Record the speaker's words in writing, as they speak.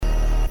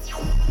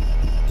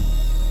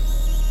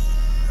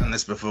done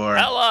this before.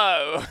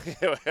 Hello!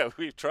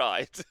 We've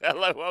tried.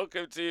 Hello,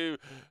 welcome to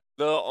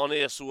the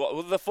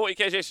the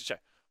 40k Jason show.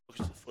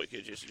 Welcome to the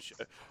 40k Jason show.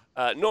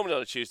 Normally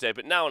on a Tuesday,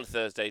 but now on a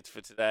Thursday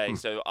for today.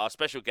 So our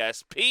special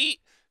guest,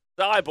 Pete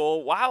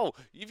Dyball. Wow,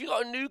 you've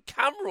got a new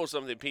camera or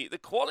something, Pete. The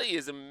quality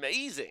is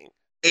amazing.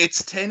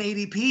 It's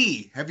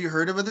 1080p. Have you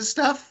heard of this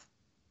stuff?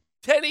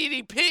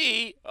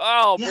 1080p?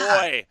 Oh,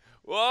 Yeah. boy.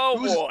 Oh,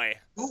 boy.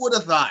 Who would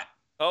have thought?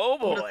 Oh,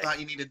 Who would boy. have thought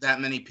you needed that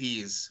many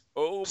P's?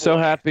 Oh, boy. So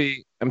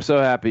happy. I'm so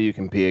happy you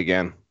can pee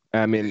again.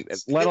 I mean,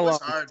 let alone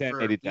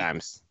 1080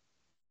 times.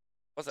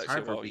 It was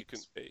actually well, you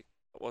couldn't pee.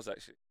 It was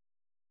actually.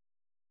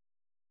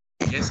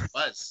 Yes, it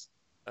was.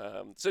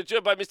 So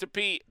joined by Mr.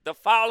 Pete, the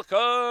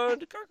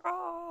Falcon.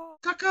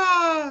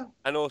 Caca!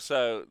 And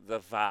also the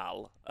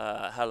Val.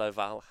 Hello,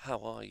 Val. How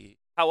are you?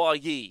 How are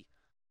ye?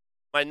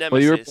 My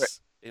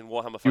nemesis in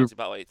Warhammer Fantasy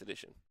Battle 8th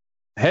Edition.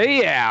 Hey,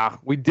 yeah.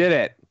 We did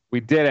it. We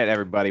did it,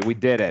 everybody. We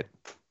did it.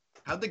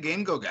 How'd the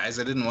game go, guys?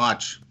 I didn't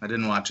watch. I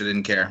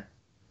didn't care.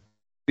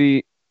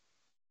 We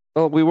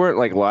weren't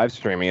like live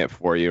streaming it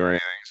for you or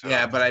anything. So.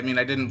 Yeah, but I mean,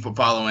 I didn't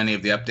follow any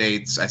of the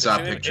updates. I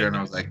saw a picture and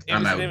I was like,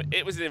 I'm out.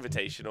 It was an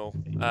invitational.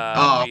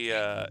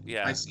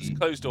 It's a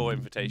closed door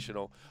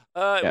invitational.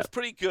 It was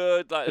pretty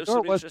good. Like, it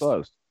was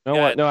closed. No,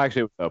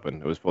 actually, it was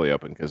open. It was fully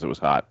open because it was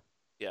hot.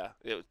 Yeah,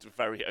 it was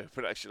very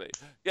open actually.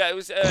 Yeah, it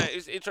was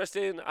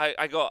interesting.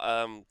 I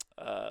got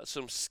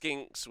some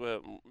skinks were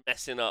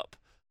messing up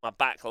my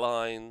back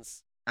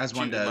lines. As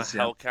one does.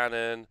 My hell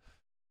cannon.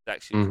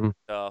 Actually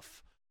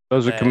stuff.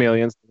 Those are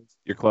chameleons.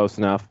 You're close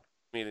enough.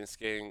 Chameleon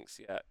skinks,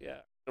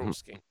 yeah. Normal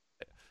skink.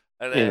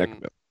 And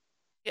then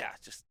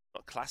just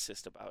not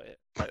classist about it.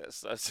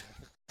 That's...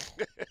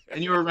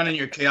 And you were running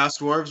your Chaos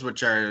Dwarves,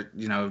 which are,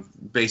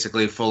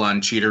 basically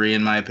full-on cheatery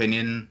in my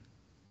opinion.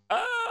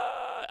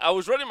 I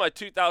was running my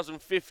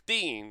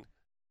 2015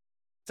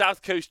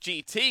 South Coast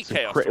GT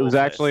Chaos Dwarves. It was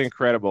actually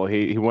incredible.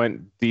 He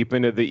went deep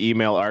into the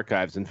email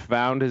archives and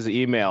found his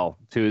email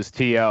to his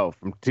TO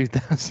from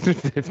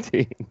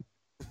 2015.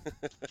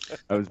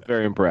 I was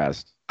very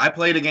impressed. I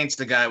played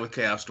against a guy with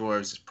Chaos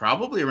Dwarves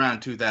probably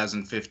around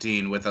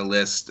 2015 with a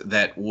list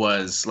that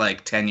was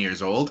like 10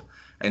 years old.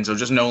 And so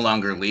just no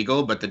longer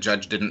legal, but the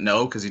judge didn't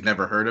know because he'd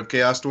never heard of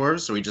Chaos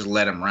Dwarves, so he just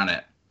let him run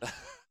it.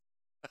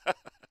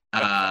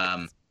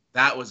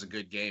 That was a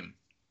good game.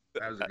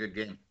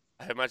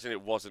 I imagine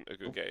it wasn't a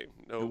good game.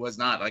 No, it was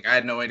not. Like, I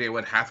had no idea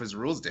what half his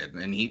rules did,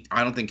 and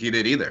I don't think he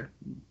did either.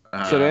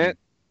 So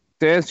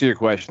to answer your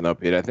question, though,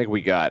 Pete, I think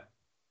we got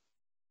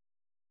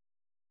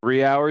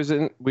 3 hours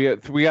in. We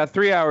got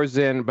 3 hours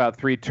in, about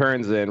 3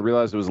 turns in.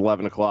 Realized it was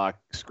 11 o'clock.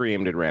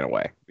 Screamed and ran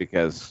away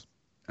because,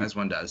 as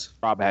one does,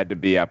 Rob had to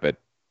be up at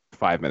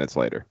 5 minutes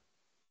later.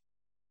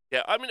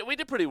 Yeah, I mean, we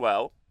did pretty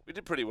well.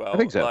 I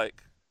think so.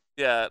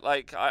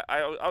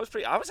 I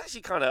was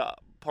actually kind of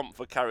pumped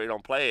for carrying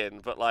on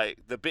playing, but like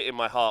the bit in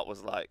my heart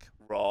was like,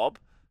 Rob,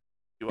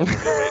 you want to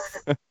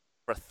wait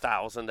for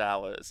 1,000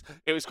 hours?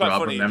 It was quite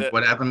funny. Remember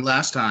what happened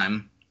last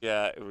time?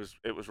 Yeah, it was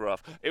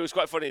rough. It was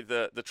quite funny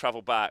the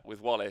travel back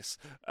with Wallace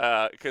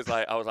because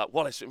I was like,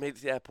 Wallace, we made it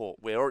to the airport.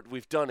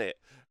 We've done it.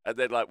 And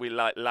then we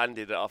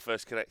landed at our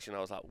first connection. I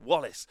was like,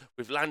 Wallace,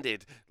 we've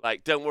landed.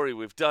 Like, don't worry,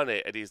 we've done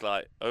it. And he's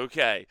like,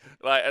 okay.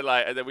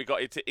 And then we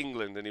got into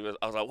England, and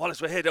I was like,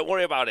 Wallace, we're here. Don't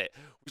worry about it.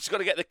 We just got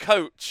to get the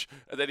coach.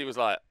 And then he was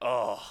like,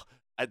 oh.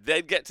 And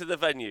then get to the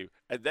venue,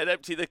 and then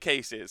empty the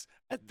cases,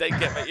 and then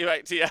get you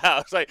back to your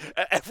house. Like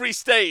at every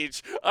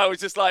stage, I was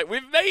just like,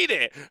 "We've made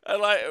it!" And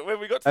like when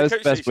we got to the coach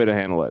that's the best way to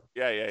handle it.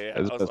 Yeah.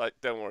 I was like,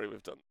 "Don't worry,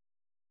 we've done."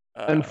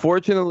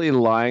 Unfortunately,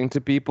 lying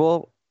to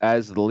people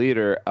as the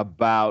leader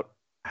about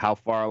how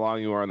far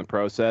along you are in the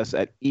process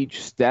at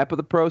each step of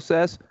the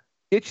process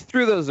gets you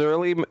through those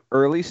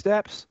early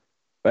steps.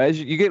 But as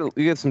you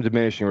get some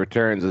diminishing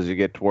returns as you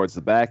get towards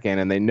the back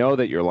end, and they know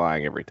that you're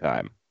lying every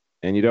time.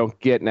 And you don't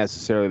get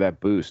necessarily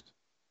that boost.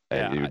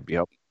 Yeah,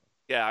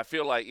 I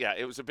feel like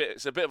it's a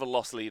bit of a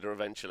lost leader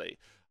eventually.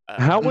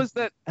 How was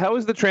that? How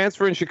was the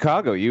transfer in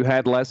Chicago? You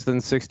had less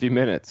than 60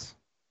 minutes.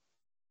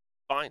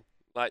 Fine,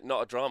 like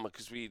not a drama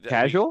because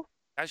casual,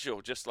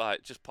 just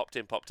popped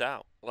in, popped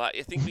out. Like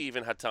I think we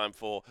even had time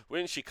we're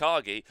in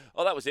Chicago.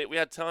 Oh, that was it. We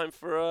had time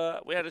for a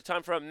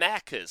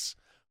Macca's.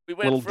 We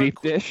went little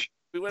deep dish.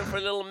 We went for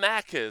a little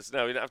Macca's.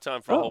 No, we didn't have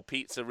time for a whole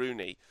pizza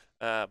rooney.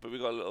 But we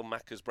got a little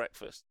Macca's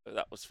breakfast, so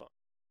that was fun.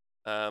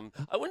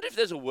 I wonder if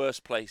there's a worse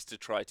place to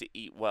try to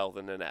eat well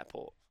than an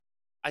airport.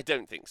 I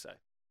don't think so.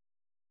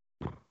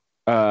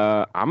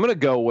 I'm going to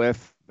go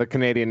with the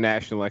Canadian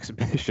National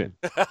Exhibition.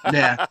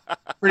 Yeah,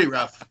 pretty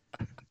rough.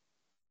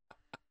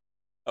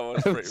 That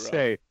was pretty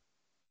rough.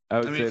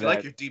 I mean, if you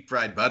like your deep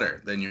fried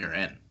butter, then you're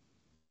in.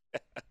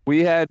 We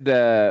had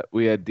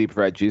deep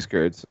fried cheese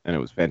curds, and it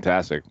was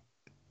fantastic.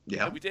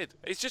 Yeah, we did.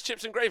 It's just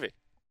chips and gravy.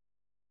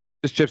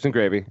 Just chips and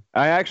gravy.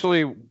 I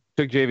actually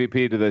took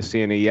JVP to the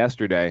CNE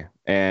yesterday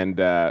and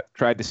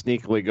tried to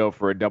sneakily go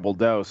for a double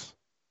dose.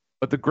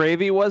 But the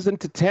gravy wasn't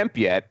to temp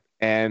yet,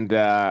 and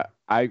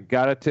I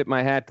got to tip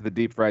my hat to the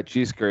deep fried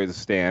cheese curds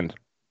stand.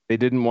 They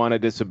didn't want to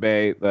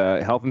disobey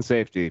the health and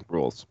safety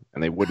rules,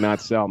 and they would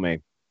not sell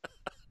me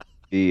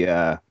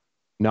the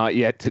not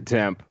yet to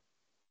temp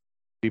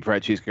deep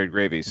fried cheese curd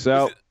gravy.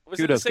 So was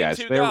it the kudos, same guys.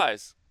 two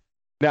guys?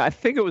 No, I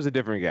think it was a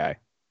different guy.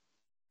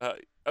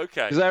 Okay.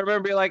 Because I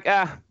remember being like,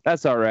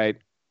 that's all right.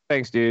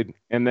 Thanks, dude.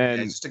 And then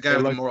Yeah, just a guy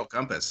with a moral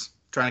compass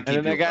trying to keep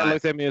and then you that guy alive.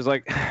 looked at me and was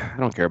like, I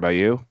don't care about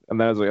you. And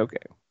then I was like, okay.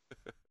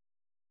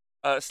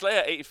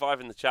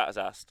 Slayer85 in the chat has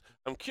asked,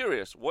 I'm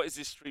curious, what is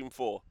this stream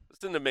for?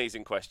 It's an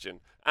amazing question.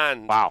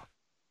 And Wow.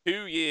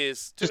 2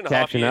 years, two Just and a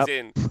half catching years up.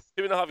 in,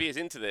 2.5 years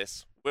into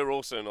this, we're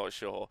also not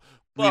sure.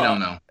 We don't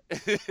know.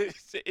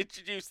 To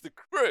introduce the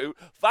crew,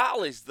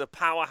 Val is the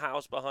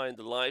powerhouse behind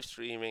the live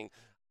streaming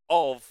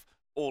of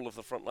all of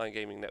the Frontline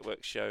Gaming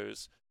Network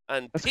shows,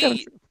 and That's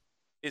Pete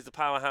is the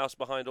powerhouse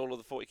behind all of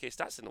the 40k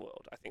stats in the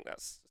world. I think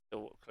that's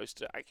still close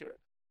to accurate,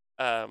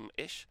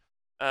 ish.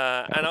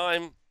 And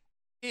I'm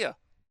here.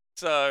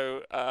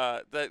 So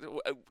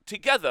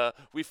together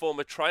we form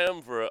a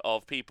triumvirate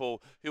of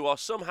people who are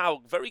somehow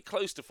very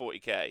close to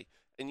 40k,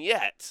 and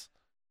yet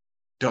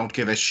Don't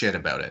give a shit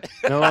about it.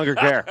 No longer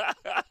care.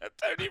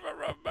 don't even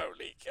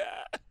remotely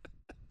care.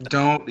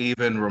 Don't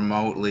even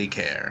remotely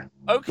care.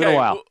 Okay, been a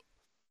while.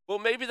 well,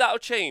 maybe that'll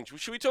change.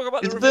 Should we talk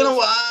about the It's reveals? been a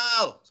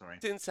while. Sorry.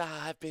 Since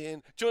I've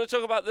been. Do you want to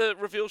talk about the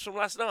reveals from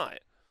last night?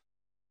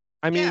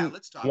 I mean, Yeah,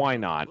 let's talk why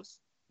about not? those.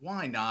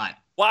 Why not?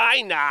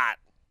 Why not?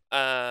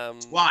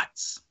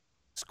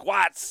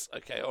 Squats.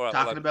 Okay, all right.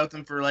 Talking about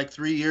them for like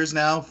 3 years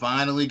now.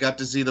 Finally got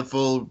to see the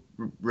full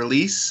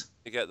release.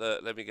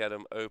 Let me get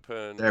them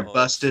open. They're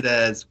busted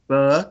as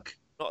fuck.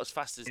 Not as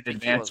fast as in Dicky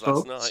advance, was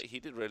last folks. night. He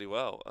did really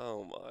well.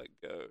 Oh my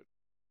god.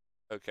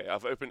 Okay,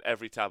 I've opened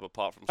every tab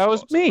apart from That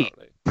was squats, me.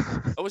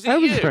 apparently. Oh, was it I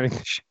was you? running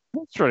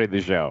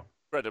the show.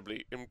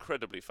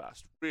 Incredibly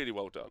fast. Really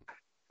well done.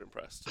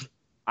 Impressed.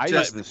 I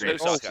Just used the the great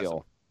scroll sarcasm.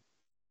 skill.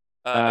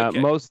 Okay.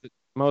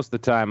 Most of the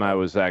time, I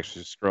was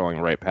actually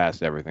scrolling right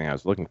past everything I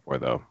was looking for,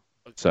 though.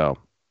 So,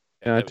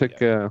 Yeah, I there we took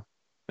go.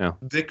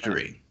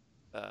 Victory.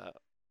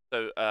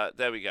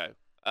 There we go.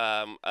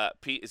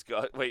 Pete has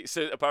got. Wait,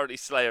 so apparently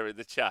Slayer in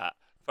the chat.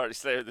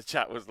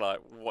 Was like,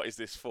 "What is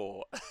this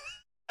for?" And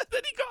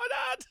then he got an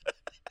ad,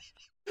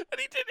 and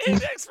he didn't hear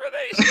the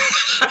explanation.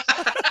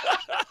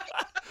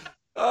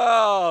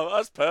 Oh,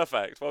 that's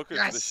perfect. Welcome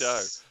to the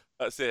show.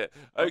 That's it.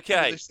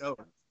 Okay. Exactly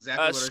what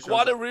our show's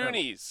about.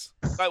 Squattaroonies.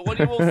 Like, what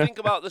do you all think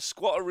about the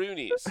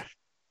Squattaroonies?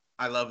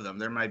 I love them.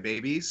 They're my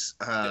babies.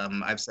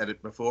 I've said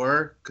it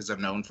before because I've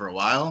known for a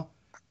while.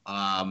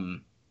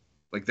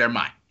 Like they're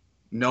mine.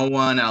 No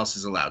one else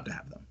is allowed to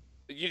have them.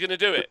 You're gonna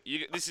do it.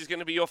 This is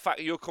gonna be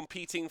your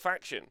competing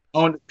faction.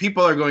 Oh, and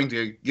people are going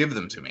to give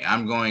them to me.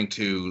 I'm going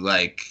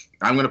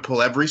to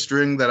pull every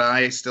string that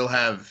I still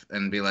have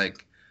and be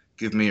like,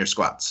 give me your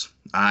squats.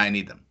 I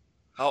need them.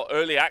 Oh,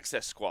 early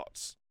access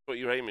squats. What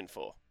you're aiming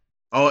for?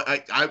 Oh,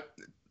 I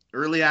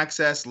early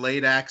access,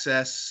 late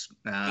access,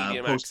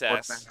 Medium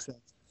access.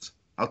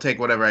 I'll take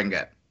whatever I can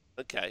get.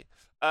 Okay.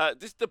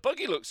 The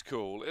buggy looks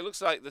cool. It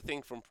looks like the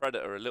thing from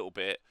Predator a little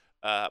bit.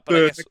 But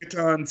I guess,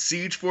 Hecaton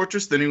Siege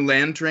Fortress, the new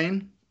land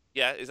train.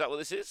 yeah, is that what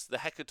this is? The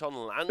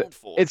Hecaton Land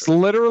Fortress. It's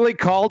literally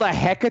called a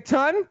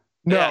hecaton?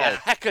 No. Yeah, a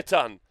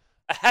hecaton.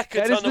 A hecaton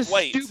That is the of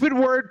weight. stupid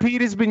word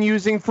Pete has been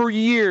using for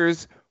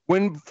years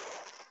when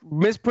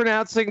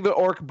mispronouncing the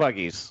orc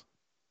buggies.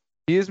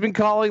 He has been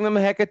calling them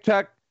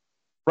hecatuk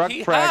He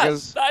has.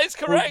 ruckfragas That is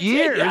for correct.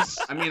 years.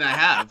 Yeah. I mean, I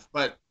have,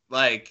 but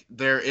like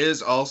there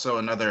is also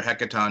another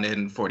Hecaton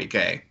in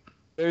 40k.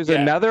 There's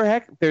Yeah.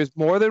 another there's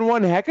more than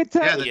one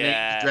hecaton? Yeah, the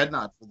Yeah.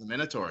 dreadnought for the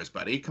Minotaurs,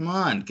 buddy. Come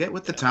on, get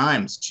with the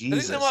times. I think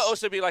Jesus. there might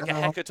also be like a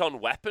Oh. hecaton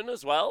weapon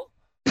as well.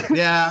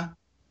 Yeah,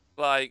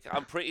 Like,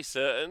 I'm pretty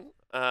certain.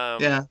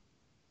 yeah.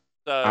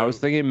 So, I was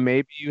thinking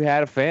maybe you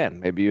had a fan.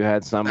 Maybe you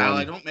had someone. Val,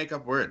 I don't make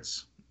up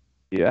words.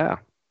 Yeah.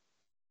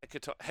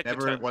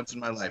 Never once in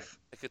my life.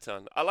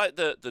 Hecaton. I like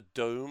the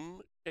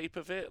dome shape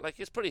of it. Like,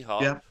 it's pretty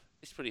hot. Yeah.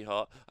 It's pretty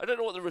hot. I don't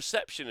know what the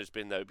reception has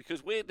been though,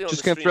 because weirdly on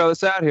Just the gonna stream, throw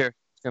this out here.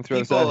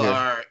 People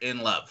are in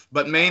love,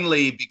 but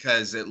mainly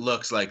because it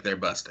looks like they're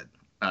busted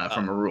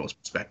from a rules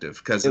perspective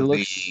because of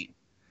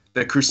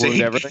the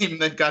Crusade game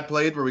that got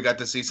played, where we got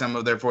to see some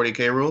of their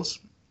 40k rules.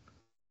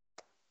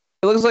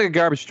 It looks like a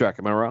garbage truck.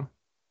 Am I wrong?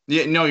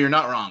 Yeah, no, you're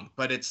not wrong,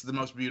 but it's the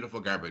most beautiful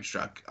garbage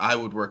truck. I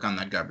would work on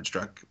that garbage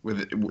truck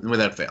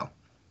without fail.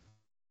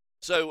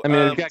 So I mean,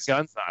 it's got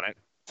guns on it,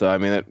 so I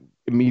mean, it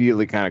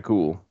immediately kind of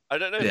cool. I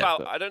don't know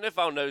if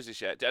Val knows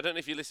this yet. I don't know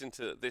if you listened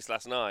to this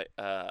last night,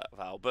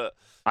 Val, but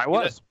I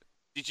was.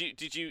 Did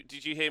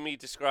you hear me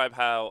describe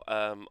how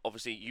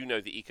obviously you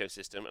know the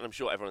ecosystem, and I'm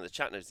sure everyone in the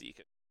chat knows the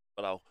ecosystem,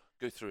 but I'll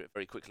go through it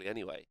very quickly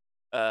anyway.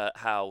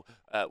 How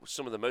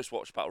some of the most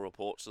watched battle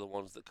reports are the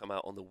ones that come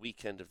out on the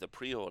weekend of the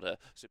pre-order,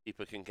 so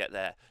people can get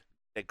their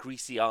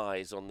greasy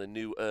eyes on the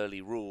new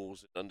early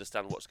rules and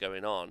understand what's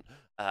going on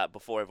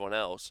before everyone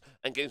else.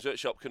 And Games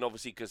Workshop can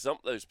obviously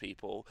gazump those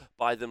people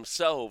by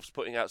themselves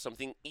putting out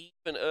something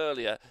even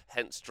earlier,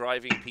 hence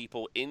driving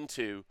people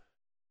into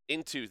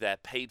their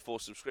paid-for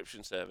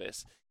subscription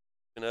service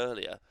even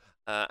earlier.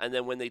 And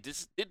then when they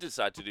did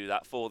decide to do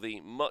that for the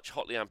much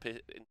hotly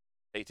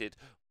anticipated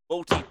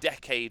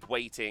multi-decade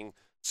waiting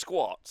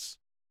squats,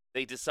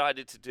 they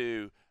decided to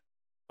do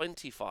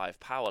 25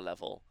 power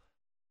level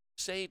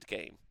Crusade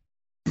game.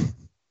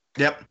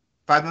 Yep,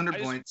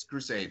 500 points,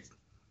 Crusade.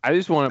 I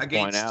just want to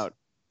point Against out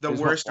the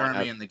worst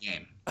army in the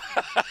game.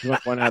 I just want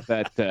to point out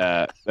that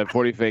that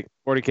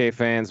 40K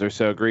fans are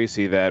so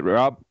greasy that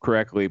Rob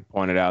correctly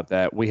pointed out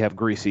that we have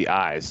greasy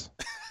eyes.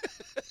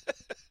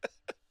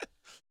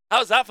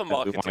 How's that for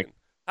marketing?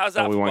 How's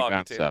that for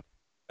marketing?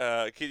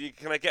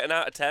 Can I get an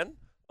out of 10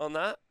 on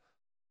that?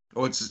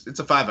 Oh, it's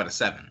a 5 out of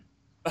 7.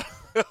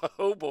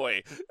 Oh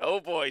boy,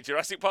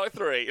 Jurassic Park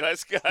 3.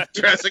 Let's go.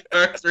 Jurassic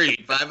Park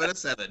 3, 5 out of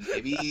 7,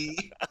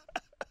 baby.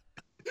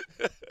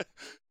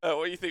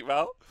 What do you think,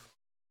 Val?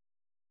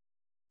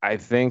 I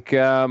think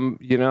they're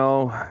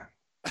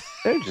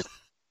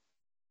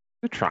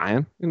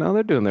trying.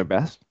 They're doing their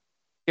best.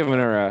 Giving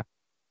her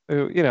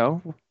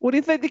what do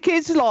you think the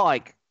kids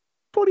like?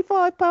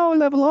 25 power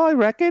level, I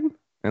reckon.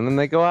 And then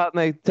they go out and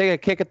they take a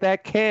kick at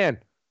that can.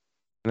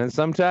 And then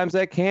sometimes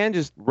that can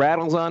just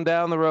rattles on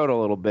down the road a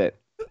little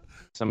bit.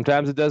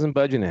 Sometimes it doesn't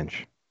budge an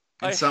inch.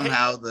 And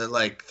somehow the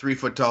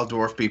 3-foot-tall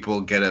dwarf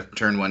people get a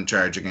turn 1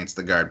 charge against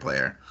the guard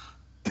player.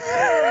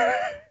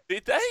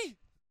 Did they?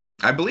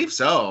 I believe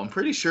so. I'm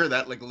pretty sure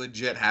that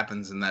legit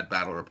happens in that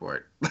battle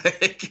report.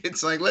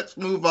 It's let's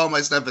move all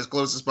my stuff as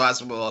close as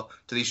possible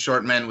to these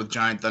short men with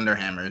giant thunder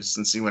hammers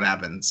and see what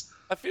happens.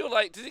 I feel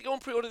like, did it go on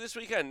pre-order this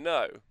weekend?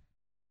 No.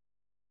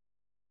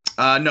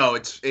 No,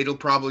 it'll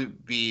probably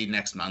be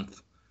next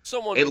month.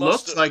 It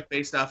looks like,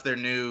 based off their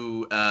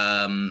new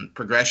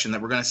progression,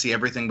 that we're going to see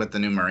everything but the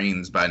new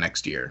Marines by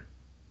next year,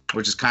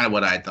 which is kind of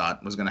what I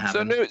thought was going to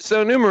happen.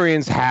 So new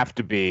Marines have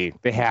to be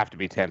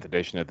 10th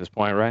edition at this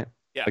point, right?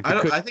 Yeah.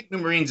 I think new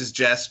Marines is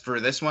just, for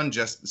this one,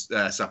 just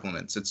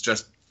supplements. It's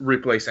just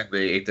replacing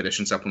the 8th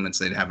edition supplements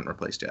they haven't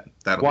replaced yet.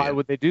 Why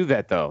would they do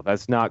that, though?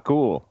 That's not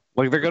cool.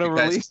 They're going to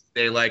release...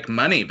 They like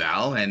money,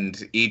 Val,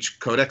 and each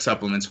codex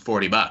supplement's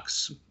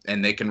 $40,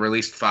 and they can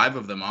release 5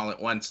 of them all at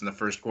once in the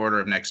first quarter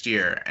of next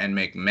year and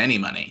make many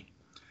money,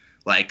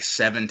 like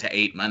 7 to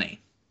 8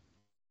 money.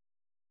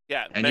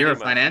 Yeah, and you're a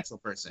financial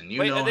person.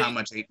 You know how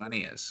much 8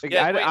 money is.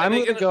 I'm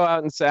going to go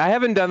out and say, I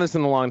haven't done this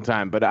in a long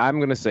time, but I'm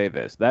going to say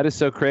this. That is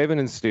so craven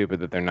and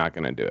stupid that they're not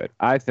going to do it.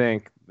 I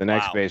think the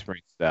next Space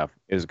Marine stuff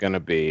is going to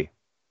be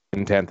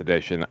in 10th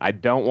edition. I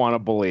don't want to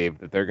believe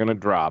that they're going to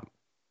drop.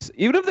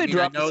 Even if they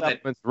drop the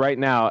supplements right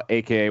now,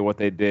 a.k.a. what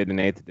they did in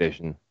 8th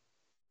edition.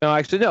 No,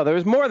 actually, no. There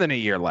was more than a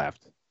year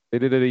left. They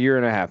did it a year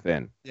and a half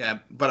in. Yeah,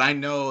 but I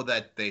know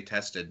that they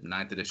tested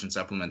 9th edition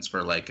supplements for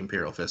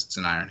Imperial Fists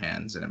and Iron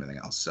Hands and everything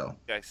else. So,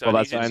 okay, well,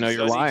 that's why I know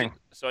you're lying.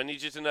 So I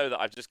need you to know that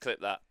I've just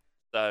clipped that.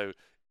 So,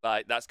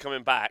 that's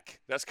coming back.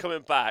 That's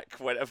coming back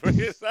whenever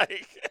it's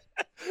like.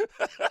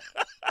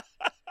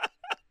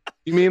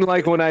 You mean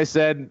like when I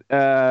said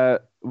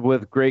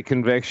with great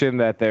conviction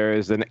that there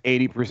is an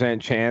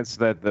 80% chance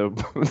that the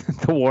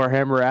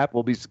Warhammer app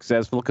will be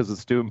successful because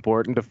it's too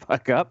important to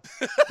fuck up?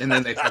 And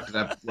then they fucked it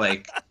up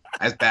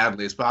as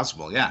badly as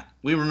possible. Yeah,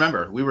 we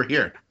remember. We were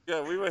here.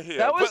 Yeah, we were here.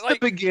 That was the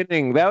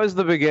beginning. That was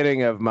the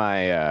beginning of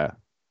my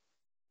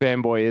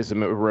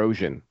fanboyism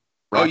erosion.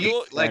 Oh,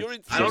 your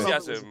enthusiasm. I don't know if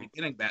it was the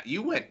beginning.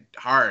 You went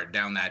hard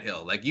down that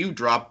hill. You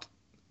dropped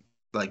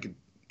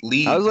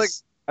leaves. I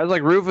was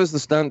like Rufus the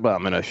stunt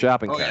bum in a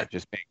shopping cart,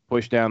 just being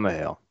pushed down the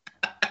hill.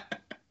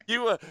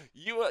 You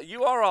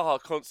are our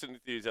constant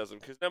enthusiasm,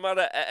 because no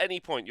matter at any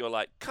point you're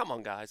like, come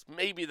on guys,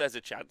 maybe there's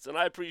a chance, and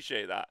I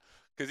appreciate that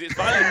because it's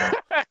valuable.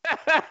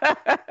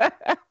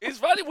 It's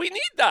valuable. We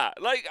need that.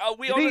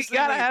 We honestly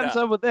gotta have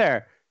someone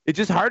there. It's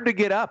just hard to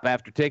get up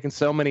after taking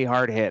so many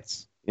hard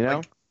hits.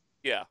 Yeah.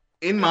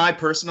 In my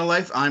personal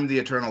life, I'm the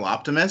eternal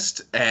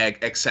optimist,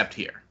 except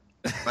here.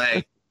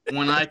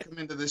 When I come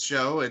into this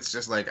show, it's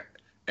just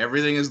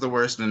everything is the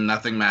worst and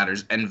nothing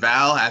matters. And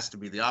Val has to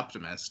be the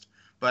optimist.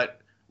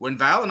 But when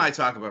Val and I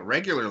talk about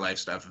regular life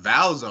stuff,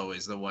 Val's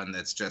always the one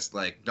that's just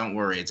don't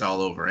worry, it's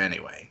all over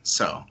anyway.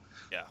 So,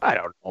 yeah. I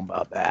don't know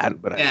about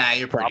that, but yeah,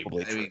 you're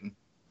probably.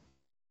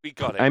 We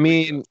got it. I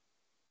mean,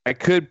 I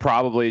could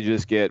probably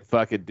just get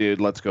 "fuck it, dude,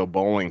 let's go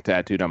bowling"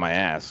 tattooed on my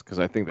ass, because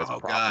I think that's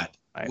my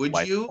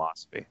life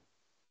philosophy.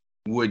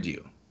 Would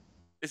you?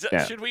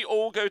 Should we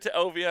all go to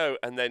LVO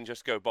and then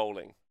just go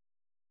bowling?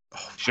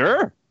 Oh,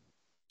 sure.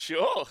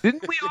 Sure.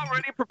 Didn't we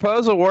already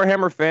propose a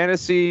Warhammer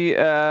Fantasy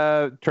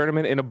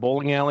tournament in a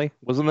bowling alley?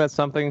 Wasn't that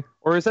something?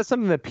 Or is that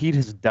something that Pete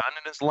has done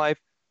in his life?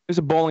 There's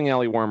a bowling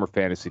alley Warhammer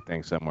Fantasy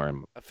thing somewhere.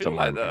 I feel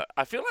like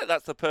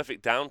that's the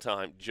perfect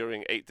downtime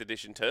during 8th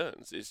edition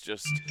turns. It's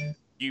just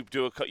you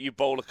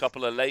bowl a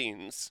couple of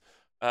lanes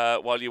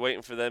while you're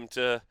waiting for them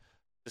to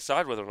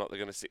decide whether or not they're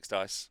going to 6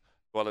 dice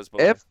while there's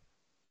bowling.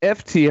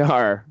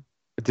 FTR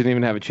didn't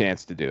even have a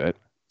chance to do it.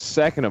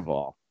 Second of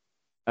all,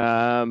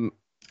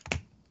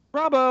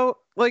 Bravo,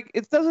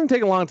 it doesn't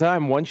take a long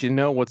time once you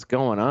know what's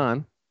going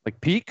on.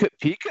 Pete could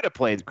have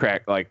played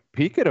crack.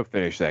 Pete could have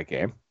finished that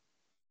game.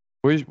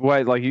 You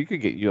gotta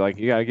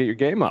get your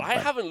game up. I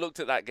haven't looked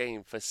at that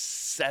game for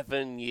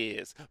 7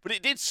 years, but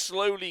it did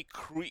slowly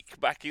creak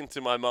back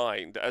into my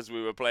mind as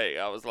we were playing.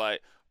 I was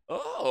like,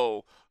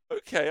 oh,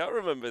 Okay, I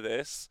remember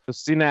this. The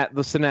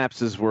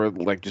synapses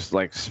were just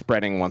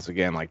spreading once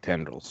again like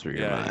tendrils through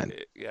your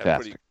mind. Yeah,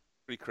 Fantastic.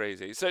 pretty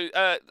crazy. So,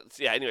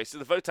 yeah. Anyway, so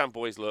the Votan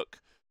boys look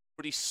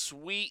pretty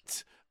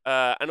sweet,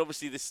 and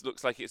obviously this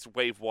looks like it's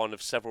wave one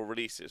of several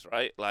releases,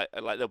 right? Like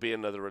there'll be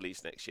another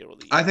release next year or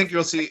the year. I think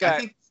you'll see. Okay. I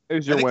think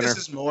Who's your winner? this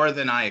is more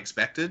than I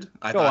expected.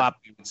 I Go thought up.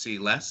 we would see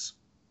less.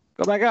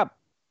 Go back up.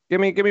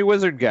 Give me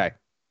Wizard Guy.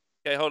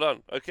 Okay, hold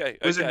on. Okay,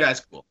 Wizard Guy's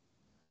cool,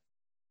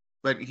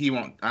 but he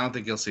won't. I don't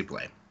think you'll see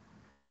play.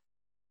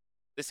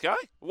 This guy?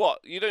 What?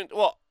 You don't?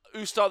 What?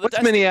 Who started the What's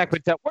Destiny? Miniac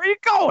Patel? Where are you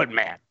going,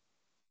 man?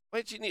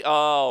 Where'd you need?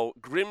 Oh,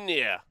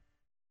 Grimnir.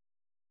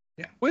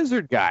 Yeah,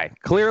 Wizard Guy.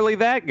 Clearly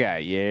that guy.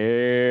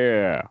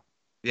 Yeah.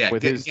 Yeah,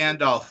 With his...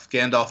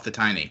 Gandalf the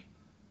Tiny.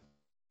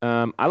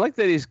 I like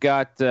that he's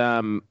got.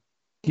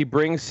 He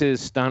brings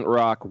his stunt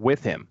rock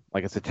with him,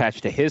 like it's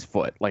attached to his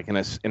foot, like in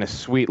a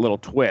sweet little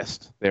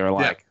twist. They were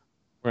like,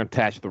 we're gonna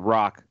attach the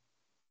rock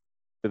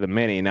to the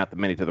mini, not the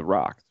mini to the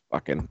rock. It's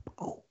fucking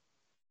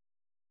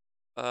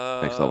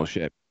next level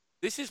shit.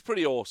 This is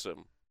pretty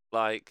awesome.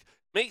 Like,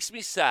 makes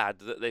me sad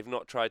that they've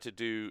not tried to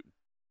do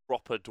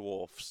proper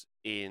dwarfs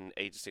in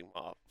Age of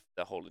Sigmar,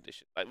 the whole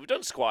edition. Like, we've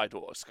done sky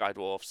dwarfs,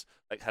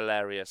 like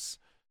hilarious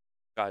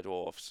sky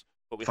dwarfs,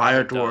 but we Fire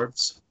haven't done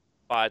dwarves.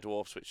 fire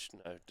dwarfs, which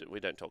no, we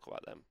don't talk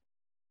about them.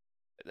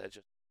 They're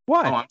just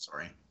Why? Oh, I'm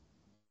sorry.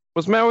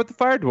 What's the matter with the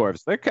fire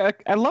dwarves?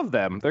 I love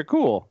them. They're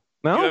cool.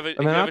 No,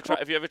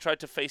 have you ever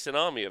tried to face an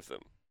army of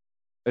them?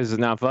 Is it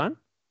not fun?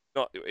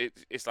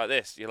 It's like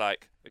this. You're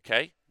like,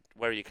 okay,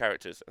 where are your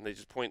characters? And they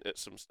just point at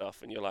some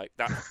stuff, and you're like,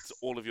 that's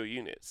all of your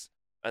units.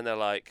 And they're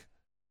like,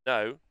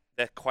 no,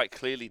 they're quite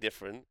clearly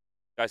different.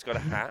 Guy's got a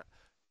hat.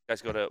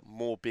 Guy's got a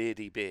more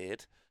beardy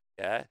beard.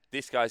 Yeah,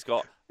 this guy's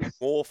got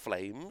more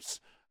flames,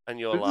 and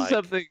you're This like, is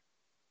something.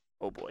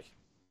 oh boy.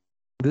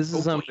 This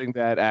is something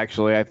that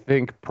actually I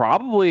think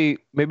probably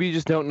maybe you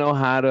just don't know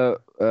how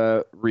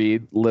to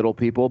read little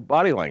people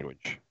body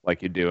language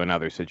like you do in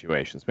other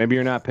situations. Maybe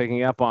you're not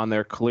picking up on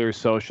their clear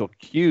social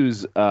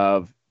cues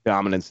of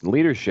dominance and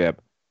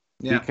leadership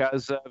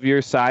because of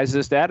your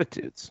sizest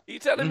attitudes. Are you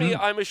telling me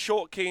I'm a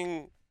short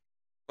king,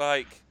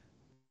 like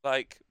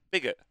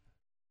bigot?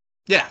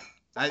 Yeah.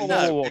 Whoa.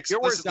 Your words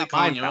Explicitly not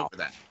calling mine, you pal. over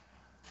that.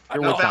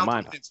 Your words not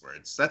mine. His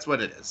words. That's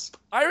what it is.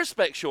 I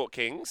respect short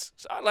kings.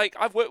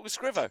 I've worked with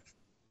Scrivo.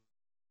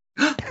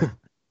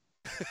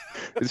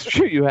 It's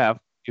true. You have.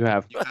 You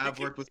have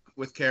worked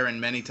with Karen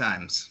many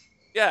times.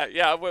 Yeah,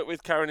 I've worked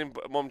with Karen in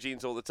Mom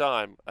Jeans all the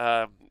time.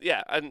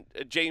 Yeah, and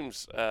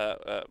James,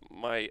 I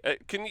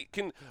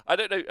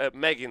don't know,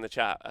 Meg in the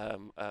chat,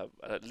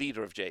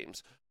 leader of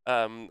James.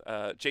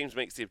 James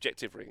makes the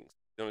objective rings.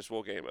 Honest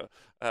Wargamer.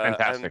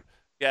 Fantastic.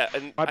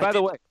 And by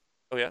the way,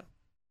 oh yeah,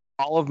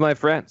 all of my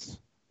friends,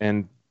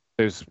 and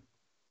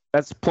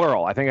that's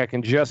plural. I think I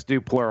can just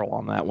do plural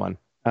on that one.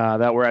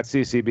 That were at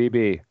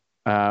CCBB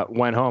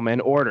went home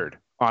and ordered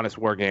Honest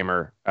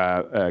Wargamer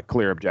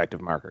clear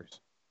objective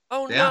markers.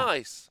 Oh, yeah.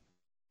 Nice.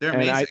 They're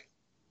amazing.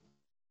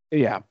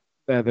 They're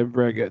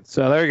very good.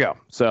 So there you go.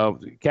 So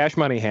Cash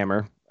Money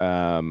Hammer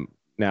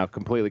now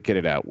completely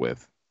kitted out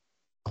with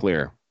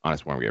clear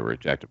Honest Wargamer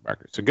objective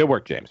markers. So good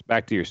work, James.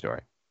 Back to your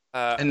story.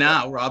 And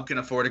now Rob can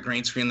afford a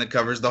green screen that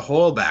covers the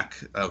whole back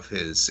of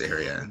his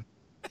area.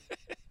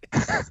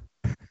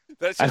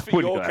 That's just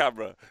for your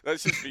camera.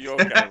 That's just for your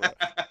camera.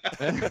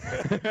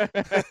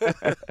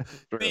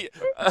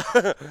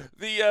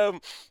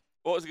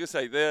 What was I going to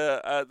say?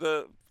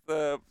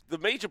 The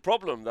major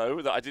problem,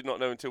 though, that I did not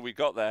know until we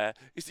got there,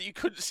 is that you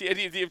couldn't see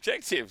any of the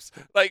objectives.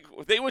 Like,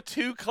 they were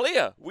too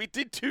clear. We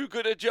did too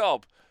good a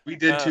job. We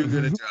did too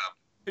good a job.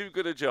 Too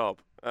good a job.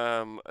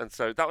 And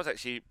so that was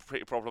actually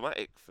pretty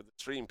problematic for the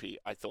stream, Pete,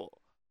 I thought.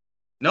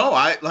 No,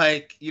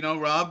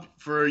 Rob,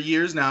 for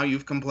years now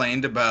you've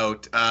complained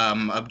about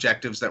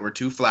objectives that were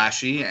too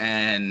flashy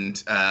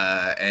and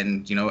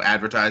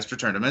advertised for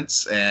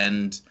tournaments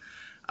and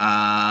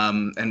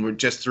we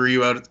just threw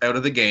you out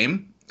of the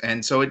game.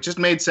 And so it just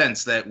made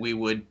sense that we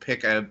would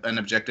pick an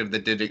objective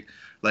that did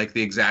like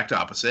the exact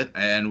opposite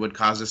and would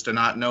cause us to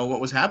not know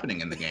what was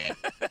happening in the game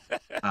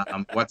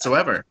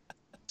whatsoever.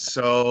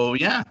 So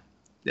yeah.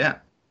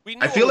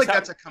 I feel like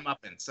that's a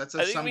comeuppance. I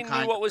think we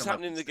knew what was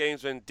happening in the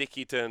games when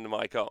Dickie turned the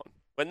mic on.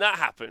 When that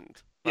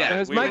happened, yeah,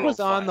 his mic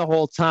was on the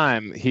whole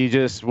time. He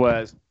just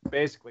was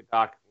basically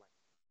talking.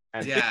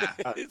 And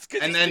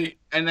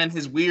and then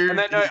his weird. And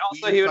then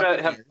also he would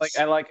have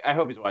I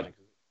hope he's watching.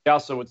 He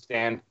also would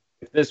stand,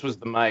 if this was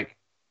the mic,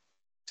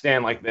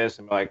 stand like this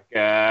and be like,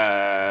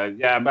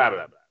 and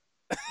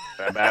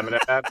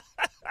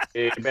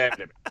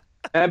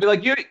I'd be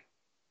like, you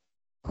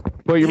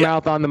put your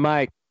mouth on the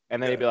mic,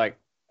 and then he'd be like,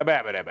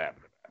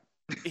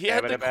 he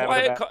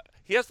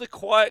has the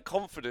quiet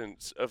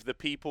confidence of the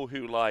people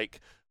who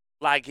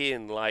flag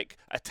in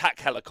attack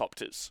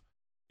helicopters.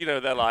 You know,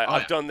 they're like,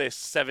 I've done this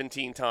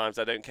 17 times,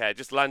 I don't care.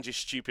 Just land your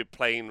stupid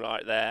plane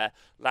right there.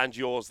 Land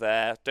yours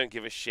there. Don't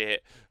give a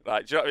shit.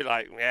 Like, do you know what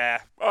I mean?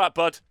 Yeah, all right,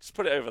 bud, just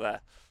put it over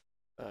there.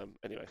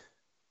 Anyway.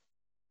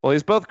 Well,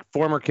 he's both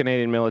former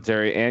Canadian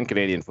military and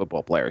Canadian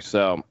football player,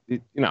 so,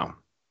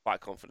 quite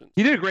confident.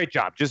 He did a great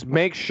job. Just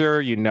make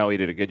sure you know he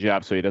did a good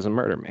job so he doesn't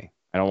murder me.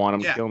 I don't want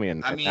him to kill me.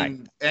 I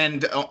mean,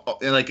 and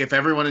like if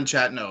everyone in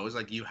chat knows,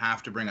 like you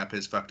have to bring up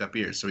his fucked up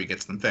ears so he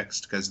gets them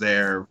fixed because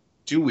they're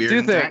too weird.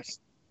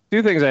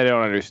 Two things I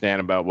don't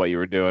understand about what you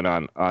were doing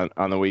on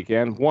the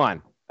weekend.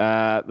 One,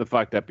 the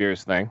fucked up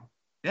ears thing.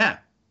 Yeah.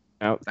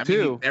 Now,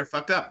 two, they're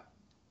fucked up.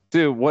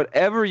 Two,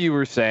 whatever you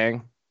were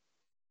saying,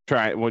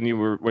 when you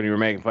were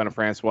making fun of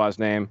Francois'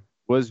 name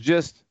was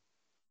just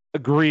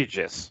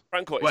egregious.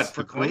 Francois. What?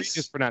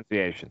 Egregious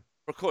pronunciation.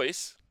 Francois.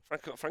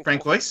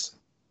 Francois.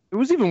 It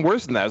was even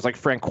worse than that. It was like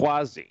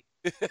Francoisi.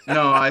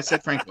 No, I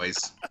said Francois.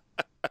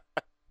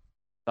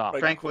 Oh.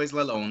 Francois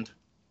Lalonde.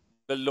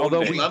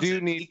 Although we do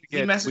need to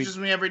get... He messages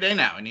me every day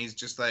now, and he's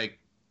just like,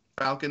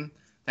 Falcon,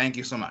 thank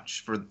you so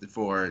much for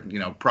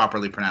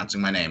properly pronouncing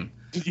my name.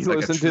 Did you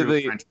listen to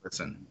the French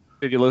person.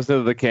 Did you listen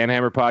to the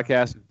Canhammer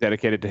podcast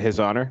dedicated to his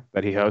honor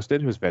that he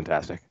hosted? It was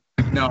fantastic.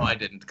 No, I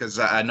didn't, because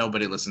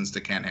nobody listens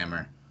to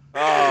Canhammer.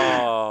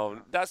 Oh,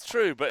 that's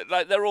true, but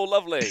like they're all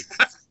lovely.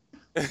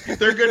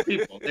 They're good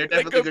people. They're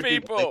definitely good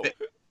people. people.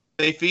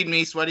 They feed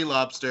me sweaty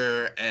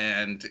lobster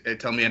and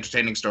tell me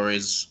entertaining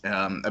stories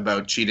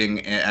about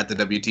cheating at the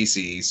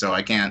WTC, so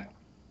I can't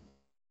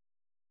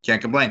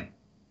complain.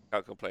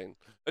 Can't complain.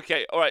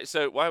 Okay, all right.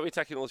 So why are we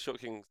attacking all the short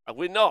kings?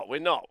 We're not.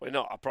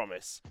 I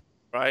promise.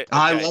 Right. Okay.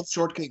 I love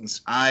short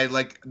kings.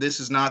 This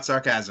is not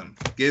sarcasm.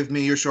 Give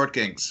me your short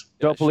kings.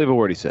 Don't believe a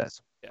word he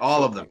says. Yeah,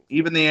 all of them,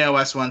 even the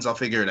AOS ones. I'll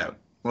figure it out.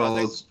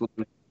 Well,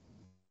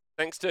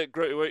 thanks to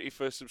Groty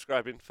for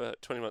subscribing for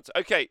 20 months.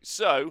 Okay,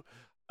 so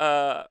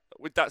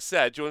with that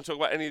said, do you want to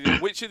talk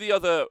about which of the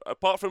other,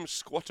 apart from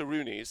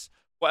Squatteroonies,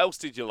 what else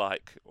did you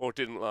like or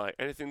didn't like?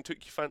 Anything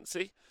took you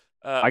fancy?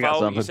 I got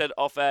something. You said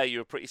off air you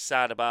were pretty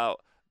sad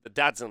about the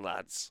Dads and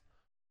Lads.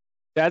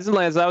 Dads and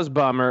Lads, that was a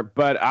bummer,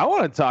 but I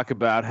want to talk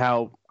about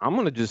how, I'm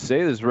going to just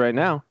say this right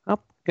now, how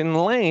fucking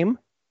lame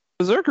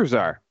Berserkers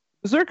are.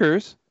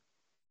 Berserkers,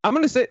 I'm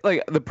going to say,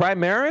 like, the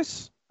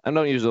Primaris, I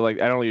don't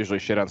usually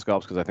shit on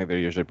sculpts because I think they're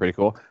usually pretty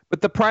cool,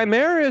 but the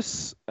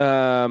Primaris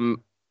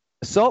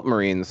Assault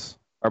Marines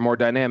are more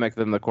dynamic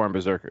than the Khorne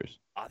Berserkers.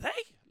 Are they?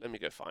 Let me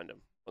go find them.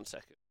 1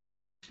 second.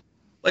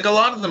 Like, a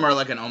lot of them are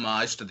like an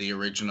homage to the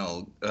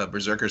original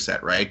Berserker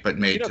set, right? But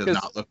made to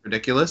not look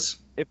ridiculous.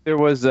 If there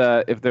was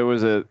a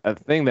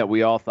thing that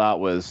we all thought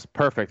was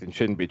perfect and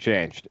shouldn't be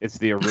changed, it's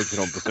the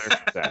original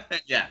Berserker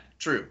set. Yeah,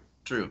 true.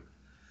 Yeah.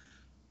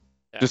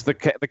 Just the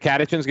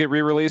Catechins get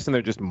re-released and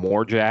they're just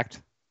more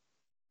jacked.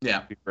 Yeah.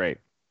 That'd be great.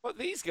 What,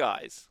 these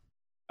guys?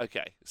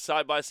 Okay,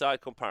 side-by-side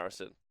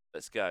comparison.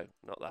 Let's go.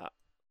 Not that.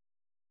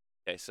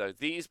 Okay, so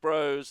these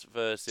bros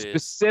versus...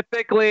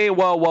 Specifically,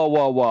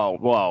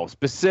 whoa.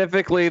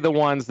 Specifically the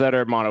ones that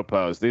are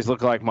monopose. These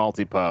look like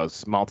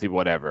multi-pose,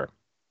 multi-whatever.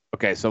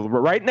 Okay, so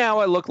right now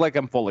I look like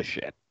I'm full of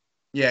shit.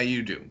 Yeah,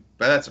 you do.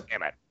 But that's okay.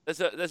 Damn it.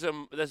 There's a...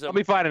 Let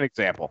me find an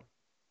example.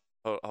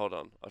 Hold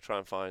on. I'll try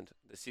and find...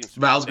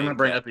 Val's going to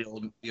bring up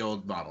the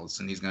old models,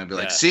 and he's going to be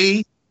like,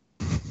 see?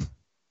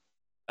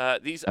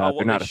 These are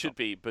what they should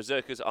be.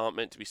 Berserkers aren't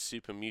meant to be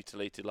super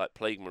mutilated like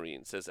Plague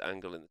Marines, says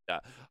Angle in the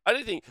chat.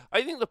 I think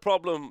the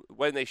problem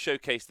when they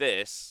showcase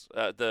this,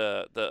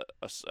 the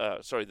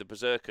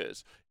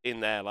Berserkers in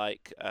their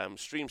like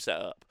stream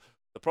setup,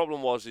 the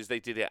problem is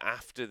they did it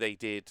after they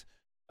did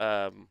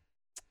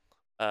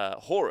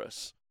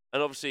Horus,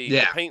 and obviously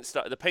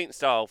the paint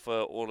style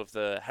for all of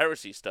the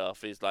heresy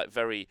stuff is like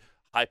very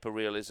hyper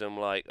realism,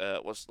 like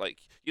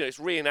it's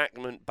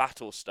reenactment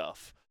battle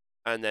stuff.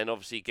 And then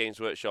obviously Games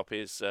Workshop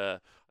is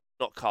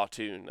not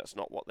cartoon. That's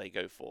not what they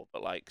go for,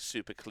 but like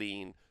super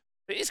clean.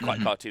 It is quite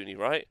cartoony,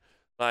 right?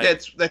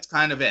 Like, that's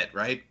kind of it,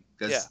 right?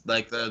 Because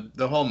like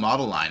the whole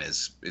model line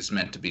is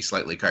meant to be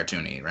slightly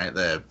cartoony, right?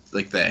 The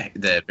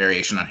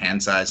variation on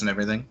hand size and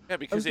everything. Yeah,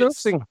 because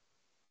it's.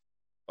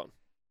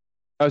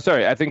 Oh,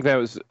 sorry. I think that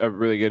was a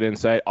really good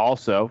insight.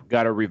 Also,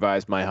 got to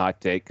revise my hot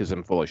take because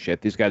I'm full of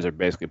shit. These guys are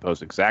basically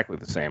posed exactly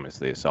the same as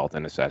the Assault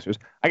Intercessors.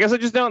 I guess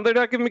they're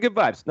not giving me good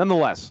vibes.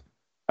 Nonetheless.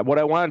 What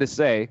I wanted to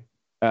say,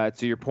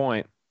 to your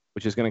point,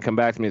 which is going to come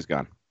back to me, is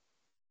gone.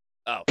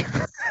 Oh.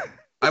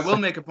 I will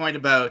make a point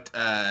about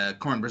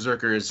Khorne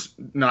Berserkers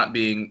not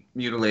being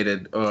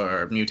mutilated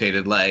or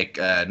mutated like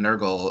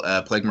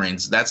Nurgle Plague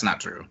Marines. That's not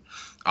true.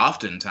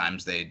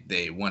 Oftentimes, they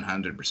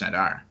 100%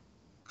 are.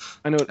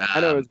 I know what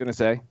I was going to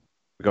say.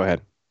 Go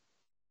ahead.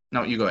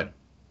 No, you go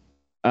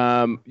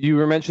ahead. You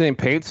were mentioning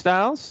paint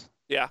styles?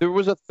 Yeah. There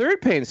was a third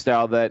paint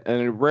style that,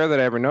 and rare that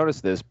I ever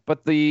noticed this,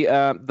 but the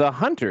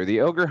hunter, the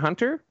ogre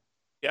hunter.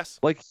 Yes.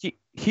 Like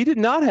he did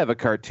not have a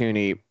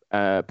cartoony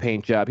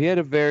paint job. He had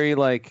a very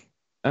like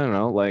I don't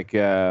know, like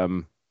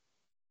you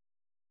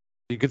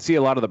could see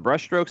a lot of the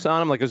brush strokes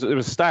on him. Like it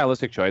was a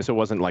stylistic choice. It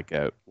wasn't like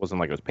it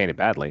was painted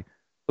badly.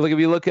 But like if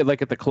you look at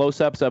the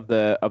close-ups of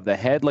the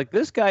head, like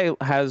this guy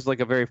has like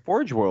a very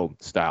Forge World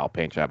style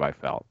paint job. I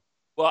felt.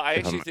 Well, I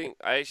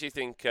actually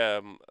think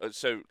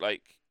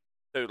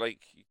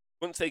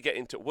once they get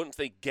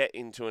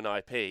into an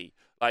IP,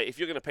 like if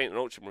you're going to paint an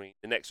Ultramarine,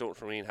 the next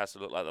Ultramarine has to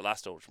look like the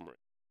last Ultramarine.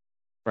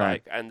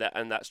 Right. Like,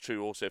 and that's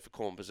true also for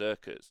Khorne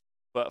Berserkers.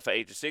 But for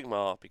Age of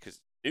Sigmar, because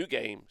it's a new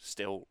game,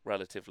 still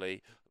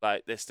relatively,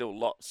 like there's still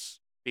lots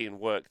being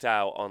worked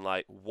out on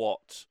like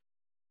what,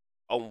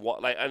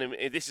 like, and I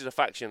mean, this is a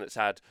faction that's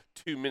had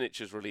 2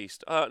 miniatures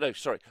released. No,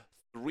 sorry,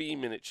 3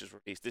 miniatures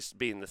released. This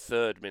being the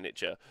 3rd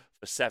miniature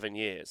for 7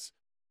 years.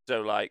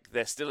 So like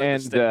they're still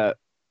at the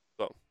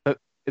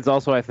it's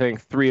also, I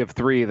think, 3 of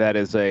 3 that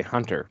is a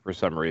hunter for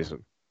some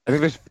reason. I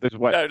think there's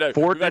what, no,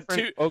 4 we've had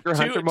different ogre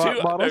hunter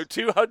models? No,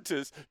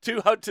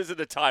 2 hunters and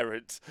a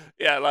tyrant.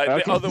 Yeah, like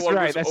Okay, the other one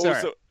right, was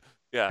also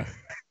yeah,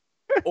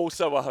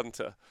 also a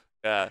hunter.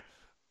 Yeah.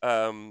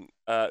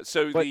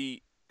 So but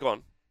go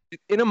on.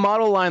 In a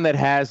model line that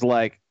has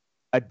like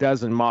a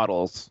dozen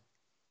models,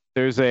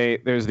 there's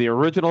the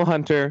original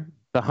hunter,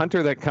 the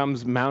hunter that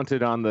comes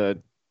mounted on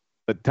the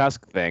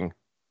tusk thing,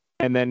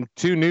 and then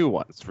 2 new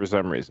ones for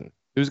some reason.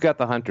 Who's got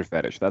the hunter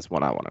fetish? That's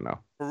what I want to know.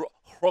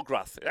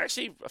 Hrograth,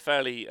 actually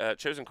fairly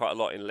chosen quite a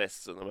lot in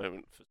lists at the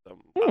moment for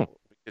some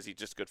because he's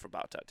just good for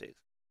battle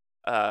tactics,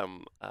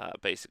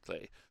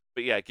 basically.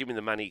 But yeah, give me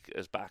the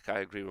man-eaters back. I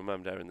agree with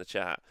Mum there in the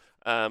chat.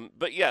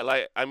 But yeah,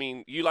 like I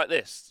mean, you like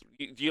this?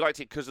 You liked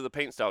it because of the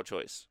paint style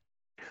choice?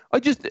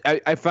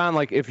 I found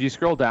like if you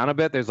scroll down a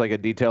bit, there's like a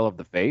detail of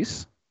the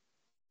face,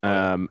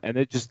 and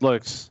it just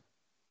looks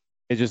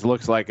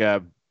like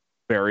a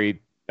very.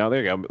 Oh,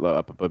 there you go.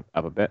 Up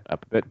a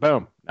bit.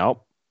 Boom.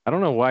 Nope. I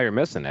don't know why you're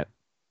missing it.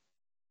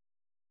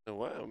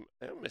 Why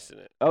I'm missing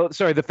it? Oh,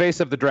 sorry. The face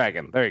of the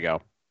dragon. There you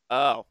go.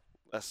 Oh,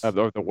 that's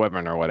or the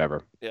woman or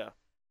whatever. Yeah.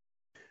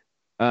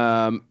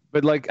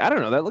 But like I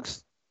don't know. That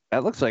looks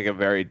like a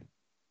very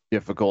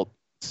difficult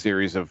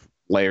series of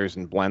layers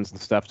and blends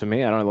and stuff to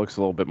me. I don't know. It looks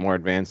a little bit more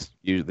advanced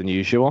than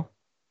usual.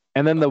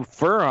 And then the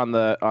fur on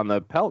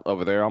the pelt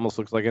over there almost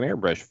looks like an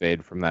airbrush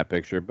fade from that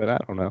picture. But I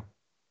don't know.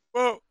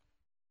 Well,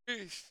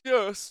 it's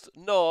just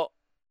not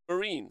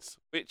Marines,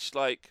 which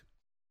like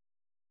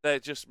they're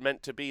just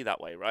meant to be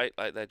that way, right?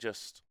 Like they're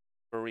just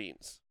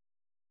Marines,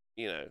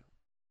 you know,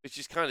 which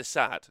is kind of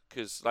sad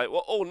because like,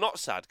 well, not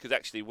sad because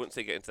actually once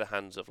they get into the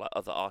hands of like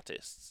other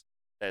artists,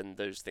 then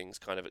those things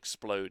kind of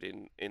explode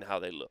in how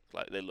they look.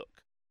 Like they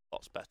look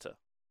lots better.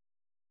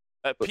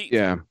 Pete,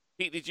 yeah.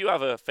 Pete, did you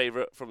have a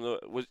favorite from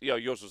the?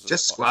 Yours was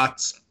just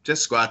squats.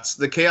 Just squats.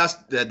 The chaos,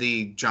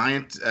 the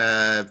giant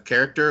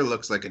character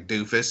looks like a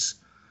doofus,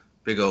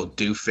 big old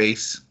doof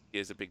face. He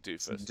is a big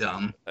doofus. It's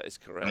dumb. That is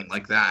correct. I mean,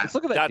 like that. Let's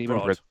look at that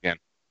demon Brit again.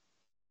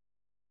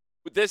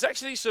 There's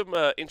actually some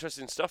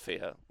interesting stuff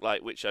here,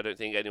 like which I don't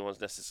think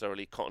anyone's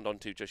necessarily cottoned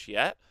onto just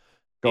yet.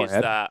 Go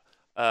ahead. That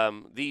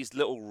these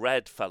little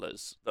red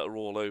fellas that are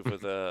all over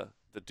the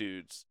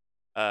dudes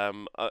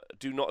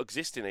do not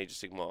exist in Age of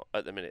Sigmar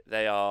at the minute.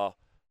 They are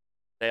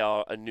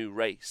a new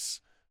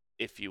race,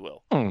 if you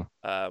will.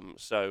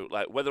 So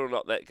like whether or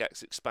not that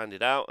gets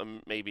expanded out,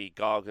 and maybe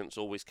Gargants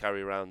always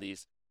carry around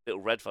these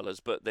little red fellas,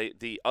 but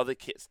the other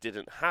kits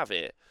didn't have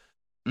it.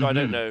 So I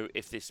don't know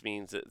if this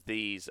means that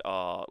these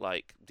are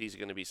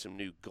going to be some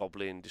new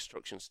Goblin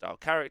Destruction style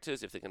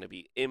characters, if they're going to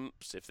be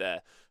imps, if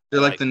they're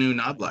like the new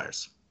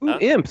Noblars. Ooh,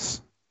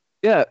 imps.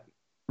 Yeah,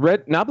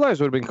 red Noblars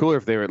would have been cooler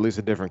if they were at least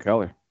a different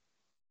color.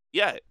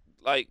 Yeah,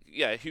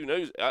 who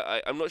knows?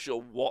 I'm not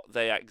sure what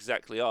they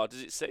exactly are.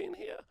 Does it say in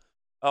here?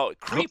 Oh,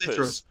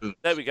 creepers.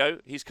 There we go.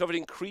 He's covered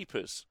in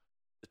creepers.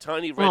 The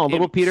tiny red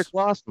little imps. Peter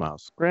Kloss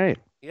mouse. Great.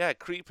 Yeah,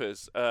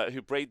 creepers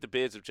who braid the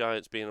beards of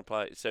giants being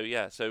applied. So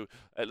yeah, so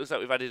it looks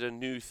like we've added a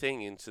new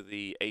thing into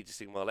the Age of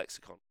Sigmar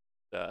lexicon.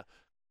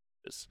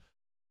 It's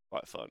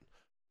quite fun,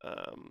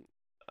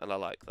 and I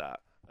like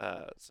that.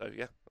 So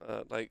yeah,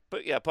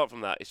 but yeah, apart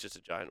from that, it's just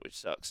a giant, which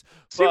sucks.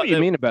 See what you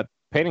mean about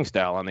painting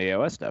style on the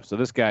AOS stuff. So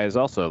this guy is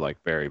also like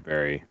very,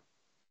 very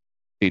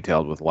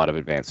detailed with a lot of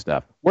advanced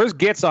stuff. Where's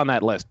Gitz on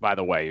that list, by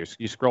the way?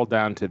 You scroll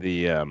down to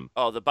the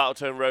the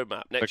Battletone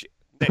roadmap next year.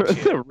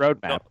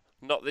 Roadmap.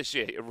 Not this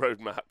year. A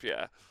roadmap,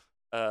 yeah.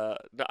 No,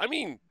 I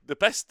mean the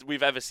best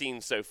we've ever seen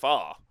so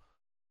far.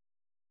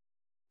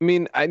 I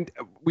mean,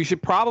 we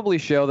should probably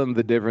show them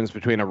the difference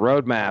between a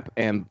roadmap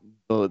and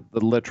the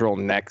literal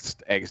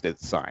next exit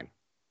sign.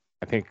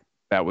 I think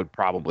that would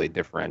probably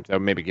differentiate, or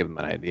maybe give them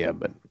an idea.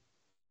 But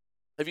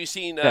have you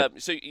seen?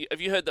 So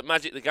have you heard that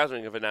Magic the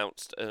Gathering have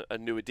announced a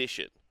new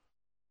edition?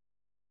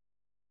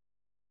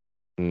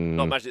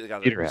 Not Magic the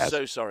Gathering.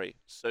 So sorry.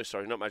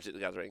 Not Magic the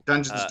Gathering.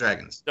 Dungeons and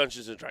Dragons.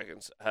 Dungeons and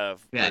Dragons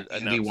have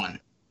D&D 1.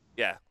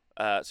 Yeah.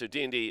 So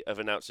D&D have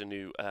announced a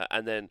new,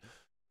 and then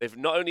they've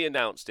not only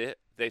announced it,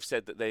 they've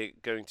said that they're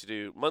going to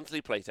do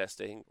monthly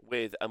playtesting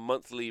with a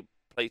monthly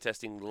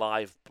playtesting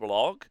live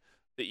blog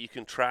that you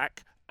can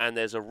track, and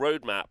there's a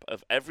roadmap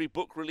of every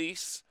book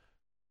release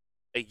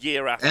a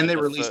year after. And they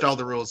released all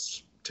the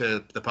rules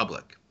to the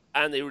public.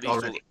 And they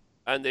released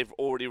and they've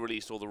already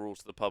released all the rules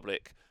to the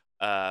public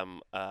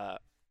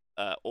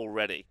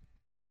already.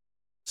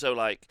 So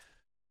like,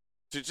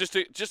 just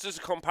as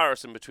a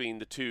comparison between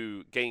the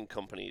two game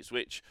companies,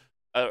 which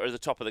are the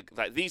top of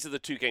the these are the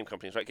two game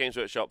companies, right? Games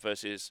Workshop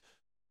versus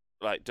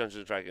like Dungeons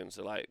and Dragons,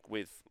 are like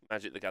with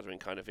Magic the Gathering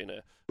kind of in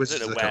a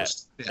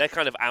they're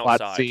kind of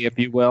outside, WotC, if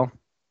you will.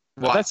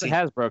 Well, that's the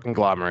Hasbro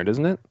conglomerate,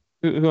 isn't it?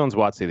 Who owns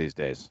WotC these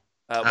days?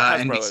 Hasbro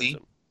owns NBC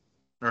them.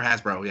 or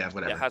Hasbro, yeah,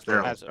 whatever. Yeah,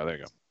 Hasbro owns them. Oh, there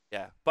you go.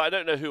 Yeah, but I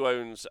don't know who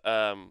owns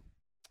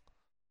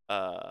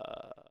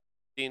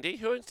D&D.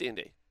 Who owns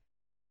D&D?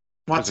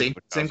 WotC,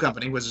 same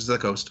company, Wizards of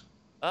the Coast.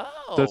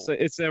 Oh, So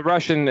it's a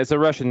Russian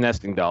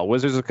nesting doll.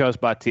 Wizards of the Coast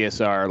bought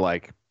TSR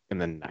like in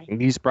the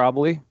 90s,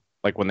 probably,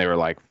 like when they were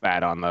like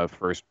fat on the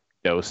first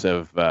dose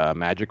of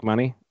magic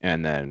money,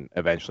 and then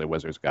eventually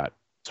Wizards got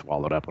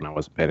swallowed up when I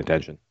wasn't paying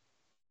attention.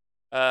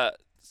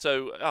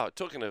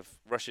 Talking of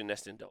Russian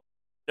nesting doll,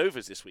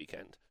 Nova's this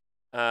weekend.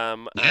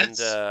 Yes.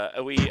 And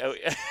are we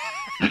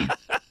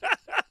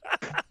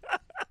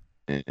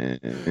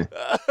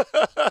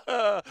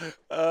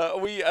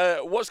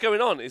what's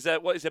going on? Is there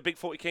big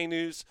 40K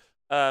news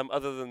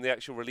other than the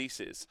actual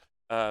releases?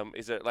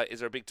 Is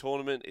there a big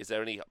tournament? Is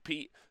there any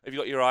Pete? Have you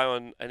got your eye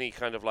on any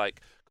kind of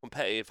like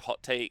competitive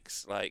hot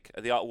takes? Like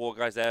are the Art of War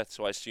guys there?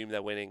 So I assume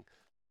they're winning.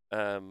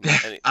 Some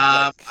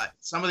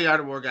of the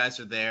Art of War guys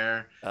are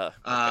there.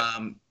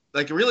 Okay.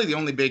 Like really the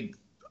only big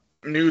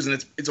news,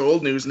 and it's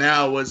old news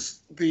now, was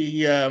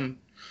the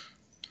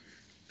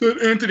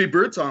Anthony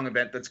Birdsong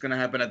event that's going to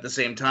happen at the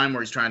same time,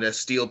 where he's trying to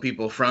steal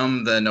people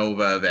from the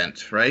Nova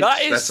event, right?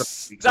 That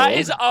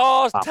is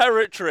our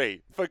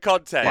territory for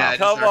content. Yeah,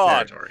 Come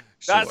on, territory.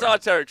 that's Sure. our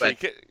territory.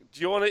 But,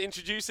 Do you want to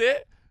introduce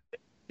it?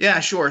 yeah,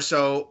 sure.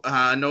 So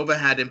Nova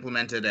had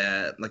implemented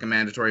a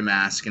mandatory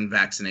mask and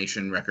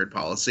vaccination record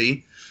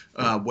policy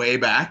way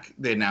back.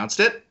 They announced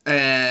it,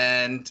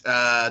 and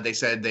they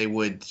said they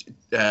would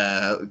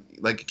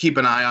keep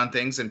an eye on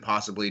things and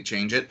possibly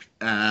change it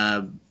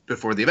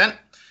before the event.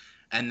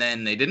 And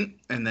then they didn't.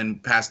 And then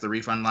past the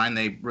refund line,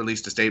 they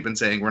released a statement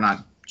saying we're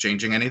not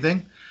changing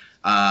anything,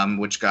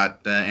 which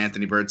got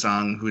Anthony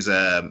Birdsong, who's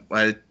a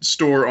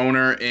store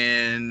owner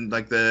in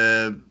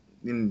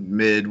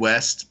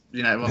Midwest,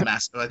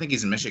 I think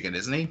he's in Michigan,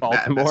 isn't he?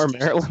 Baltimore,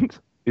 Maryland.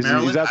 He's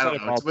Maryland? outside I don't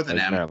of know. It's with an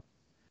M. Maryland.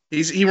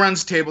 He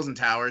runs Tables and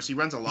Towers. He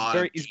runs a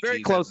lot. He's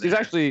very close.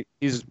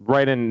 He's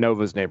right in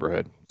Nova's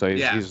neighborhood. So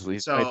he's right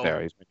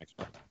there. He's right next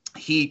door.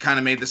 He kind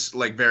of made this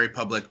very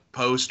public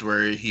post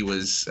where he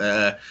was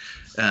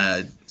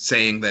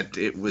saying that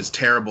it was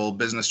terrible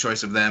business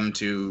choice of them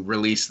to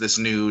release this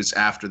news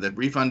after the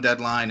refund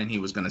deadline, and he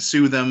was going to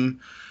sue them,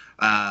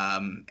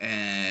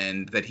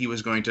 and that he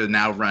was going to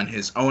now run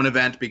his own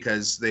event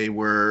because they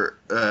were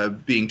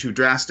being too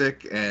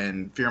drastic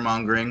and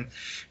fear-mongering.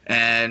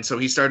 And so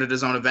he started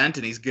his own event,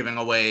 and he's giving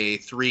away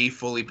 3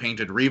 fully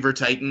painted Reaver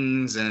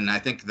Titans, and I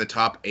think the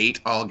top 8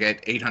 all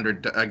get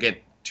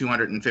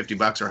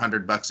 $250 or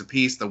 $100 a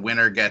piece. The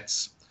winner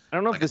gets I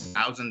don't know if this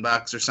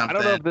 $1,000 or something.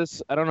 I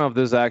don't know if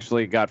this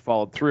actually got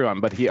followed through on,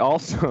 but he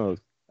also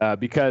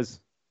because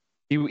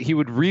he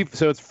would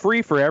so it's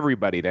free for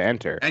everybody to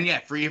enter. And yeah,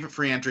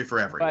 free entry for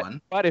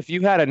everyone. But if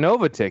you had a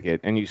Nova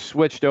ticket and you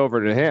switched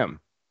over to him,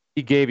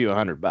 he gave you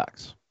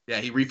 $100. Yeah,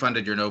 he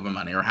refunded your Nova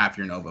money or half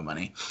your Nova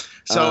money.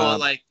 So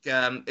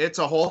it's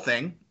a whole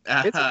thing.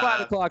 It's a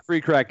 5 o'clock free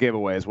crack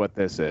giveaway is what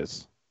this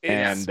is.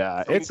 It's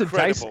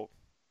enticing.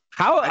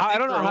 I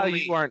don't know how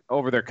you aren't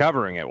over there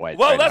covering it.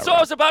 Well, that's what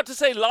I was about to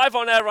say live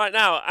on air right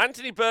now.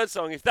 Anthony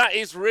Birdsong, if that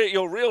is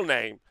your real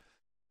name,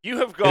 you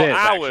have got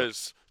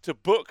hours to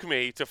book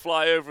me to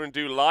fly over and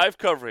do live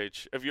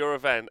coverage of your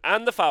event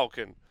and the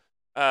Falcon.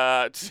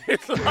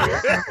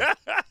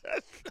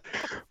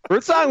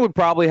 Birdsong would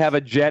probably have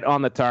a jet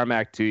on the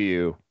tarmac to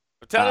you.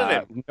 I'm telling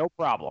him. No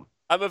problem.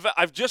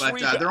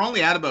 They're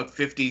only at about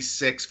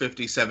 56,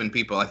 57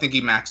 people. I think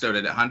he maxed out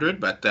at 100,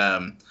 but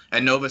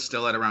and Nova's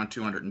still at around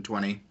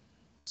 220.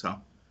 So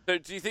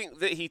do you think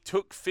that he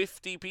took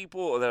 50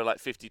 people, or there are like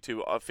 50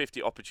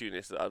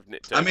 opportunists that I've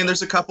nipped over? I mean,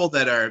 there's a couple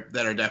that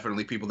are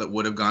definitely people that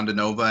would have gone to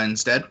Nova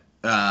instead.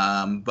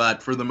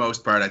 But for the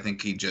most part, I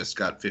think he just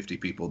got 50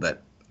 people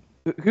that.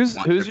 Who's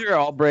your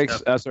all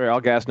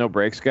gas no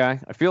brakes guy?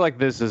 I feel like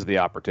this is the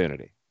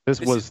opportunity.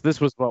 This was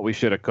what we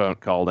should have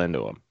called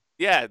into him.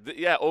 Yeah,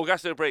 all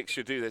gas no brakes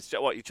should do this.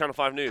 What, you Channel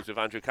 5 News with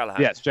Andrew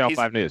Callahan? Yes, Channel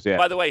 5 News. Yeah.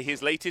 By the way,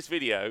 his latest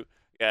video,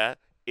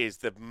 is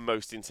the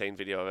most insane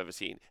video I've ever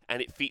seen,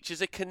 and it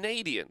features a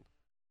Canadian.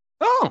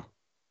 Oh,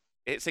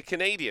 it's a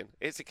Canadian.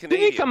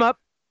 Didn't he come up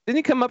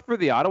for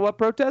the Ottawa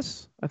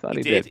protests? I thought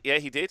he did. Yeah,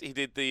 he did. He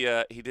did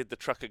the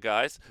trucker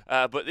guys.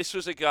 But this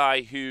was a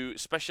guy who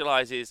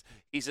specializes.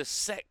 He's a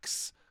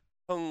sex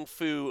kung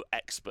fu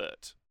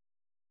expert.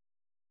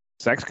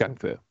 Sex kung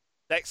fu.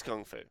 Sex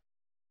kung fu.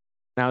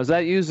 Now, is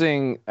that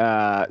using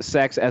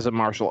sex as a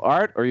martial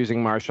art or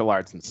using martial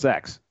arts and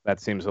sex? That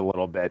seems a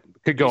little bit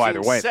could go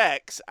either way.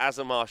 Sex as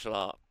a martial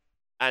art,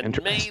 and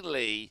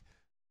mainly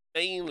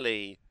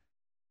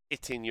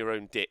hitting your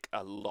own dick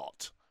a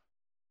lot.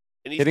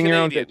 And hitting your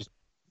own dick.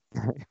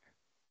 I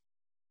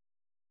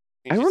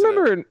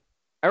remember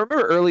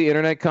early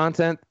internet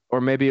content, or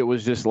maybe it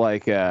was just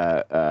like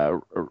a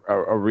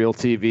real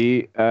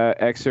TV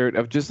excerpt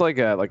of just like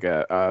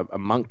a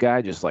monk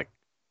guy just like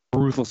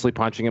ruthlessly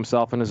punching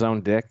himself in his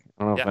own dick.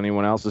 I don't know if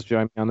anyone else is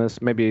joining me on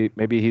this. Maybe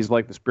he's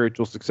like the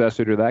spiritual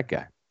successor to that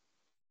guy.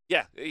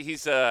 Yeah,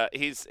 it's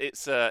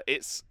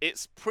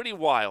pretty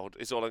wild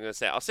is all I'm going to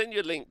say. I'll send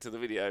you a link to the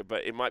video,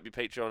 but it might be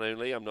Patreon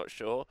only, I'm not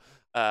sure.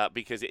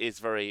 because it is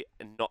very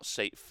not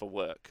safe for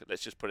work.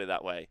 Let's just put it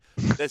that way.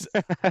 There's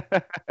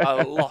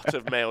a lot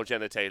of male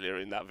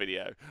genitalia in that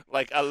video,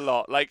 like a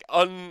lot, like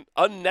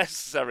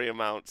unnecessary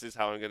amounts is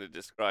how I'm going to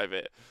describe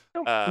it.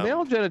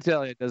 Male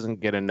genitalia doesn't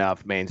get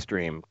enough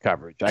mainstream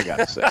coverage, I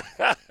gotta say.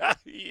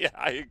 Yeah,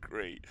 I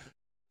agree.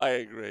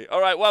 All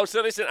right, well,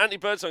 so listen, Andy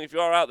Birdsong, if you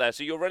are out there,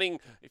 so you're running,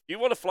 if you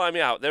want to fly me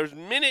out, there's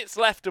minutes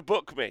left to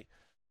book me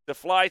to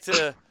fly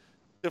to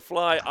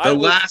fly. The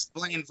last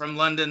plane from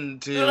London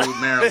to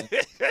Maryland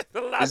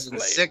is in plane.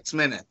 6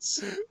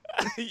 minutes.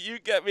 You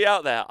get me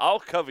out there. I'll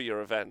cover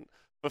your event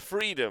for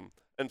freedom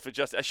and for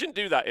justice. I shouldn't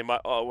do that in my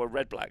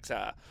Red Blacks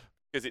hat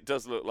because it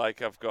does look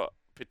like I've got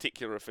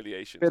particular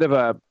affiliations. Bit of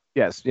a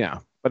yes, yeah,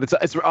 but it's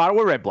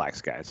Ottawa Red Blacks,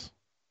 guys.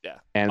 Yeah,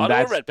 and Ottawa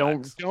that's Red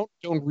don't Blacks.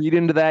 don't read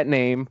into that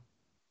name.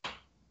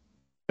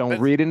 Don't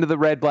read into the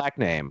Red Black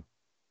name.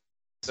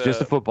 It's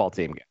just a football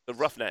team, guys. The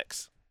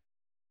Roughnecks.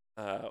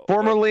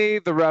 Formerly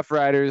the Rough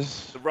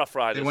Riders. The Rough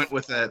Riders.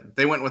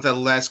 They went with a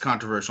less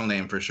controversial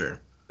name for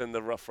sure. Than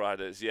the Rough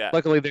Riders, yeah.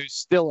 Luckily, there's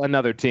still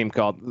another team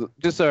called.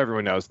 Just so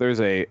everyone knows,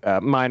 there's a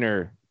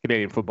minor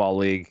Canadian football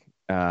league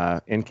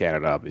in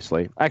Canada,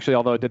 obviously. Actually,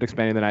 although it did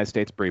expand in the United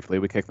States briefly,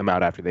 we kicked them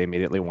out after they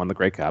immediately won the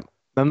Grey Cup.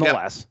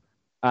 Nonetheless,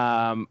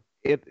 that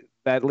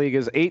league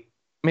is 8.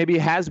 Maybe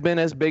has been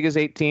as big as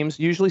 8 teams.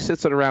 Usually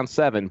sits at around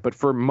 7, but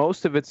for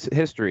most of its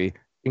history,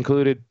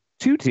 included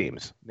 2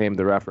 teams named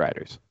the Rough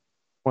Riders.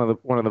 One of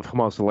the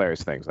most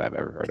hilarious things I've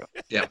ever heard of.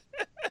 Yeah.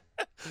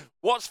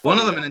 What's funny?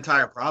 One of them an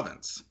entire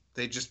province.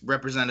 They just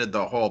represented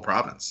the whole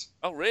province.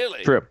 Oh,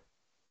 really? True.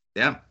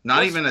 Yeah.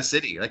 Not even a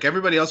city. Like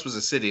everybody else was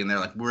a city, and they're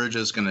like, we're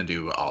just gonna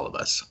do all of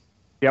us.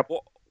 Yep.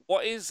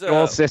 What is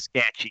all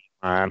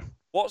Saskatchewan?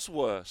 What's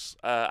worse,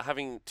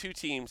 having 2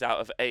 teams out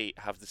of 8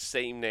 have the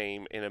same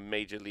name in a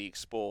major league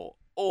sport,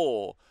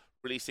 or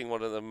releasing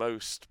one of the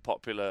most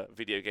popular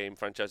video game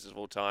franchises of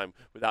all time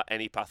without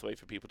any pathway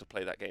for people to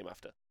play that game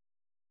after?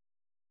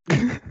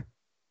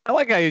 I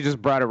like how you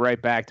just brought it right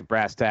back to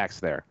brass tacks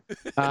there.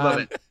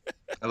 I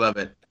love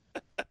it.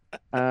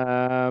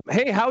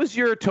 Hey, how's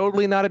your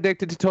totally not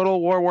addicted to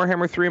Total War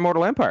Warhammer 3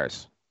 Immortal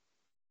Empires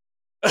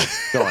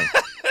going?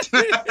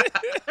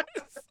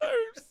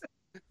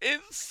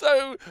 It's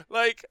so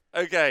like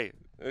okay.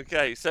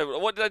 So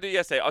what did I do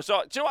yesterday? Do you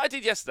know what I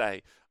did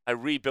yesterday? I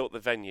rebuilt the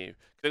venue.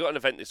 I got an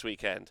event this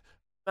weekend.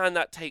 Man,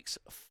 that takes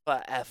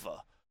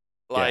forever.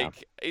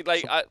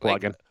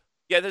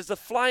 Yeah, there's the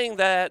flying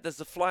there, there's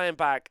the flying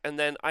back, and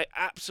then I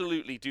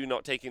absolutely do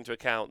not take into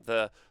account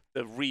the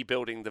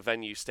rebuilding the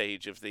venue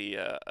stage of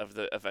the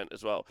event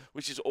as well,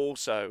 which is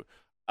also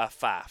a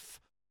faff.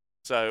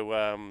 So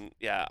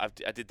I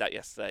did that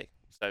yesterday.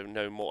 So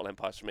no Mortal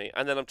Empires for me,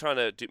 and then I'm trying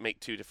to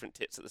make 2 different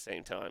tits at the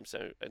same time.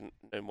 So and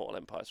no Mortal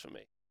Empires for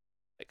me.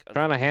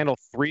 Trying to handle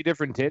 3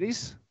 different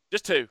titties?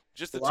 Just 2,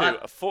 just the 2.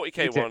 A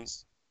 40k one.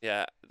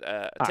 Yeah,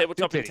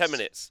 tabletop in 10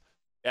 minutes.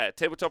 Yeah,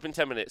 tabletop in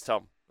 10 minutes,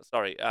 Tom.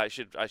 Sorry, I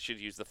should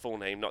use the full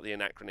name, not the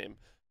acronym.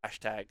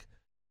 #.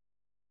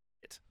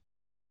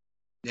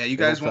 Yeah, you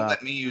guys won't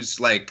let me use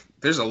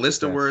there's a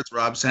list of words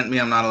Rob sent me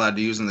I'm not allowed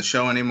to use in the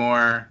show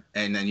anymore,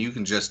 and then you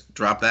can just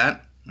drop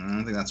that. I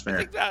don't think that's fair.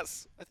 I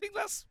think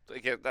that's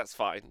again, that's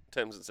fine.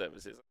 Terms and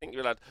services. I think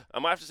you're allowed. I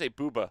might have to say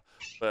booba,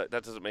 but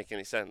that doesn't make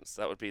any sense.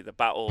 That would be the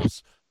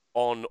battles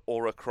on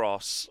or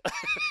across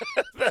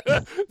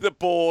the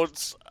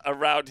boards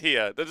around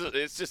here.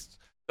 It's just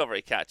not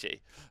very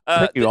catchy. I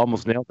think you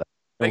almost nailed that.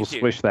 Almost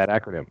swished that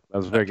acronym. That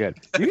was very good.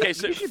 You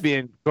should be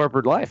in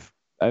corporate life.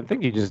 I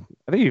think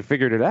you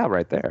figured it out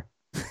right there.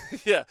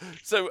 Yeah.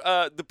 So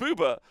the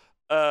booba.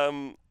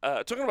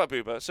 Talking about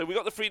booba. So we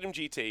got the Freedom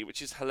GT,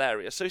 which is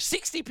hilarious. So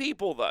 60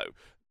 people though.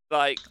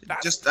 I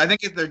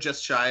think if they're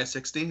just shy of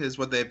 60 is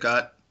what they've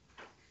got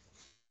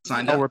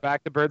signed up. Oh, we're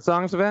back to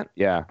Birdsong's event?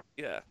 Yeah.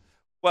 Yeah.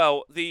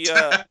 Well, the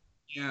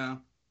yeah.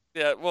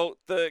 Well,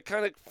 the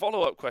kind of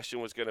follow-up question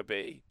was going to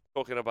be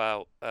talking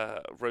about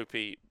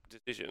ropey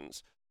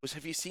decisions.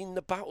 Have you seen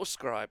the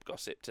Battlescribe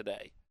gossip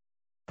today?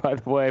 By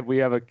the way, we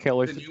have a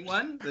killer. The new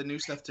one, the new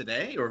stuff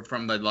today, or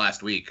from the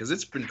last week? Because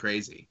it's been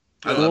crazy.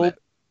 I love it.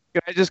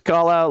 Can I just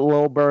call out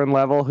Lil Burn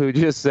Level, who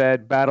just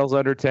said battles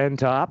under 10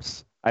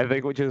 tops? I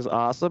think, which is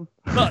awesome.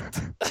 But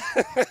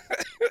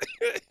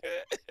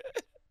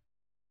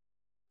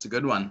it's a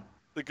good one.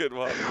 The good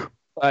one.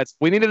 Butts.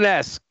 We need an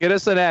S. Get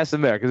us an S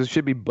in there because it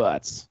should be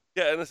butts.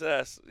 Yeah, and it's an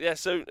S. Yeah.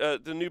 So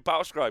the new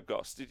Battlescribe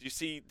goss. Did you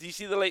see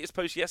the latest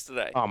post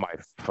yesterday? Oh my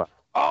fuck.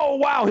 Oh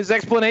wow, his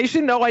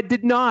explanation? No, I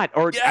did not.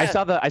 Or yeah. I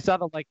saw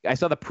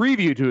the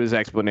preview to his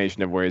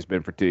explanation of where he's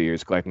been for 2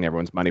 years, collecting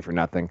everyone's money for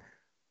nothing.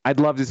 I'd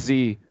love to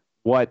see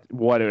what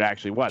it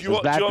actually was.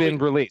 Has that been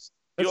released?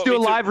 Let's do a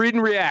live read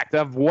and react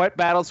of what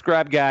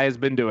Battlescribe guy has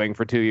been doing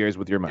for 2 years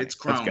with your money. It's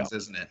Crohn's,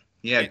 isn't it?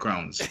 Yeah,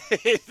 Crohn's.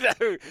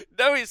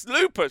 No, it's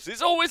lupus.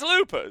 It's always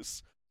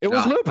lupus. It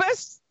was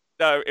lupus?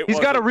 No, He's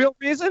got a real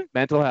reason?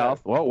 Mental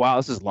health. Oh, wow,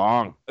 this is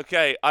long.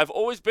 Okay, I've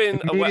always been...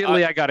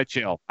 Immediately, I got to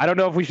chill. I don't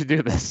know if we should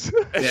do this.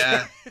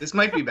 Yeah, this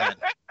might be bad.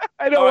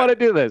 I don't want to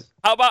do this.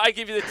 How about I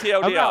give you the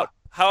TLDR?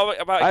 How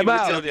about I give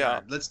you the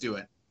TLDR? Let's do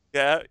it.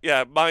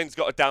 Yeah. Mine's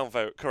got a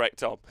downvote. Correct,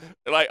 Tom.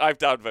 Like I've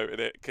downvoted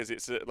it because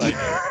it's like.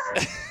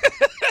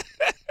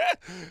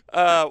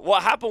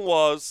 What happened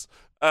was.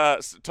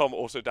 Tom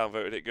also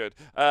downvoted it. Good.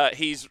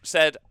 He's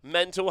said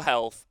mental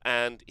health,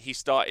 and he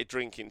started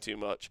drinking too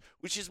much,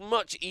 which is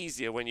much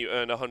easier when you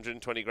earn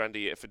 120 grand a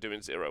year for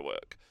doing zero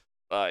work.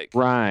 Like,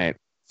 right.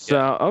 So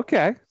yeah.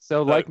 okay.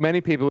 So like many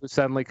people who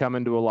suddenly come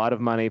into a lot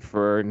of money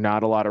for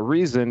not a lot of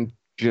reason,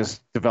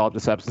 just developed a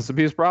substance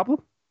abuse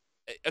problem.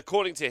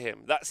 According to him,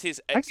 that's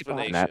his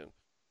explanation.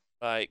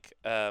 Like,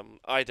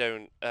 I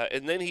don't.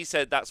 And then he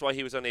said that's why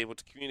he was unable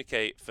to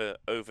communicate for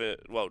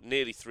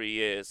nearly 3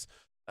 years.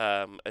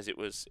 As it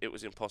was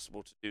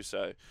impossible to do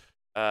so.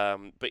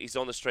 But he's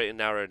on the straight and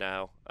narrow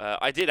now.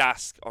 I did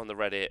ask on the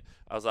Reddit.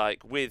 I was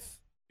like, with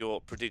your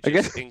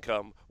prodigious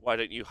income, why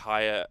don't you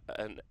hire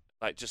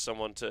just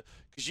someone to?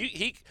 Because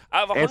he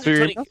out of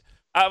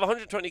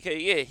 120k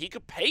a year, he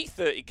could pay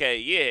 30k a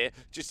year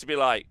just to be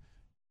like,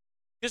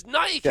 because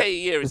 90k a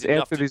year is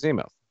enough. Answer these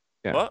emails.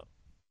 Yeah. What?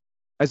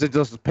 I said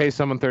just pay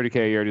someone 30k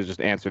a year to just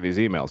answer these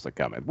emails that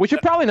come in, which are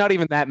probably not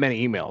even that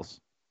many emails.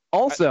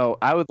 Also,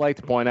 I would like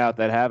to point out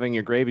that having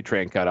your gravy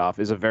train cut off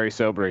is a very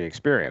sobering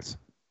experience,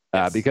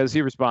 because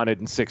he responded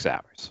in 6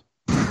 hours.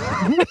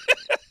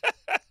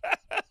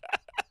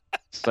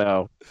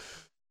 So,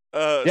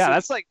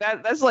 that's like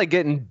that. That's like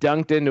getting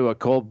dunked into a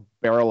cold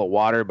barrel of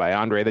water by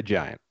Andre the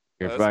Giant.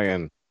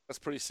 That's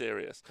pretty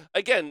serious.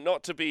 Again,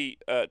 not to be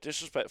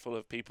disrespectful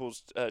of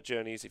people's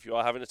journeys. If you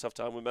are having a tough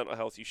time with mental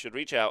health, you should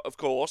reach out. Of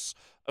course.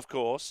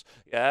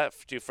 Yeah,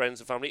 to your friends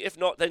and family. If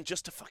not, then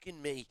just to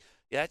fucking me.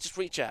 Yeah, just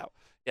reach out.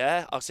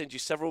 Yeah, I'll send you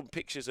several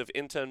pictures of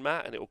intern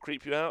Matt, and it will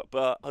creep you out,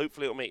 but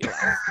hopefully it'll make you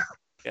laugh.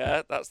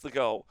 Yeah, that's the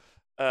goal.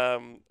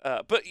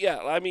 But yeah,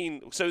 I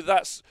mean, so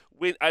that's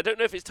I don't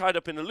know if it's tied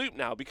up in a loop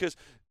now, because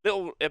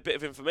a bit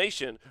of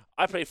information.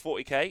 I played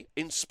 40k,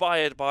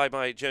 inspired by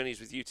my journeys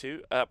with you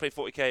two. I played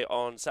 40k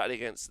on Saturday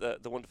against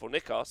the wonderful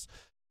Nikos,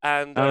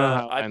 and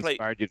I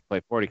inspired you to play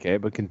 40k,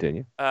 but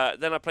continue.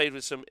 Then I played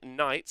with some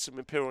knights, some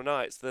Imperial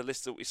Knights, the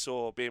list that we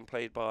saw being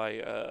played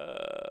by.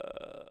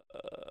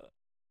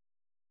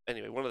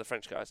 Anyway, one of the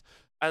French guys,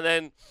 and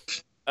then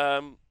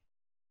and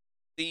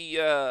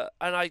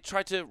I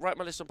tried to write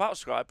my list on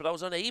Battlescribe, but I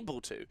was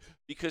unable to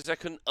because I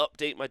couldn't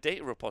update my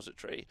data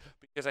repository,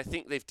 because I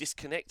think they've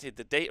disconnected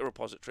the data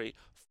repository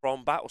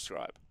from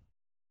Battlescribe.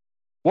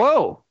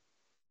 Whoa,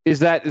 is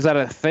that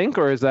a thing,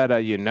 or is that a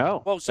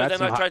Well, so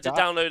then I tried to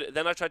download it.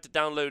 Then I tried to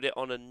download it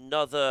on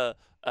another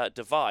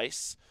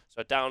device.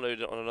 So I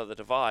downloaded it on another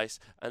device,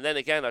 and then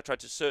again I tried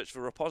to search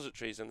for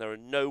repositories, and there are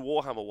no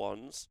Warhammer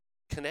ones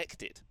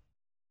connected.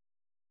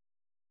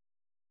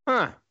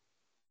 Huh.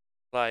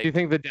 Like, do you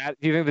think the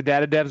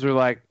data devs were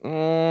like,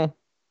 no,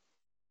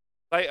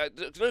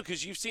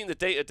 because you've seen the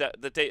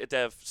data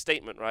dev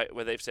statement, right,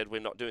 where they've said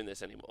we're not doing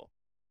this anymore.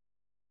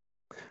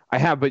 I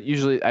have, but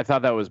usually I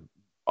thought that was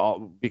all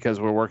because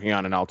we're working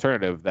on an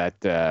alternative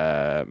that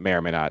may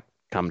or may not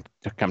come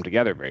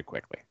together very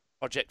quickly.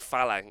 Project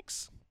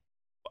Phalanx,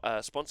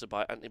 sponsored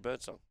by Anthony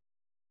Birdsong.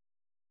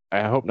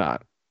 I hope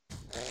not.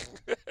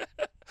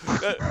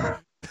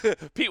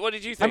 Pete, what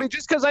did you think? I mean,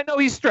 just because I know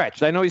he's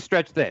stretched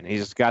thin.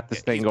 He's got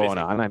this thing going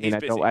on. I mean,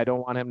 I don't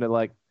want him to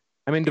like.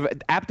 I mean,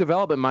 app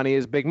development money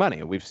is big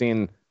money. We've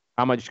seen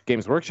how much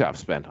Games Workshop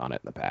spent on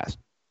it in the past.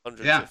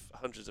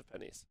 Hundreds of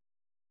pennies.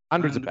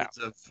 Hundreds of pounds.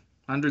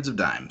 Hundreds of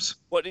dimes.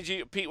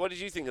 Pete? What did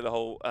you think of the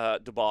whole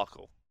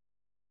debacle?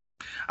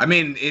 I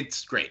mean,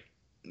 it's great.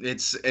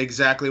 It's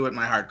exactly what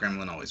my heart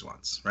gremlin always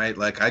wants, right?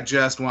 Like, I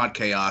just want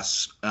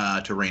chaos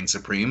to reign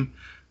supreme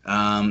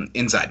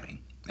inside me.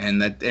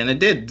 And it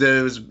did.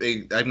 There was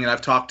I mean,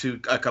 I've talked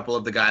to a couple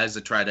of the guys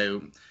that try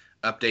to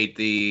update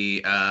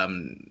the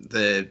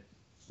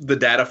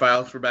data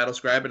files for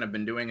Battlescribe, and I've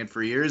been doing it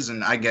for years,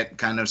 and I get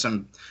kind of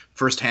some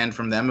firsthand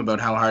from them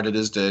about how hard it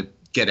is to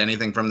get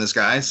anything from this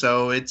guy.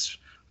 So it's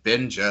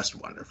been just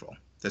wonderful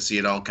to see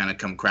it all kind of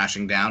come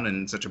crashing down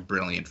in such a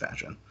brilliant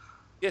fashion.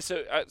 Yeah.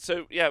 So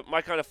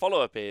my kind of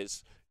follow up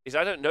is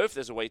I don't know if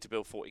there's a way to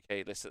build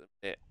 40k lists at the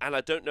minute, and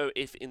I don't know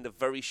if in the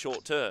very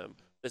short term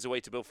there's a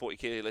way to build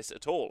 40k lists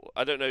at all.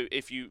 I don't know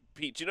if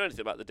Pete, do you know anything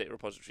about the data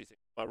repository thing?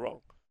 Am I wrong?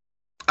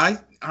 I'd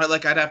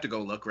have to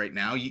go look right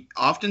now.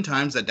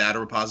 Oftentimes that data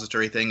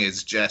repository thing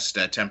is just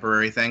a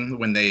temporary thing.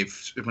 When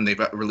they've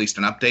released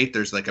an update,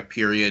 there's like a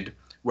period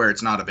where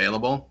it's not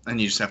available, and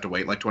you just have to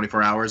wait like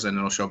 24 hours, and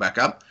it'll show back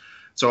up.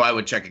 So I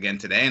would check again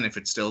today, and if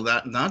it's still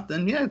not,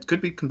 then yeah, it could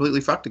be completely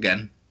fucked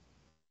again.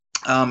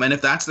 And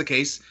if that's the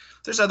case,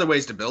 there's other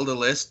ways to build a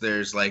list.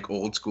 There's like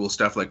old school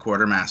stuff like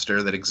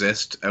Quartermaster that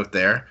exist out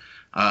there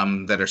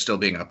that are still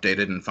being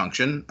updated and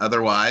function.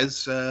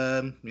 Otherwise,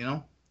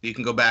 you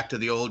can go back to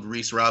the old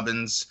Reese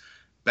Robbins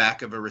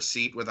back of a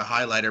receipt with a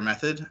highlighter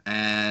method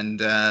and,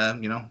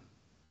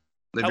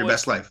 live your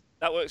best life.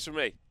 That works for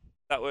me.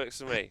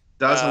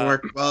 Doesn't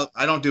work. Well,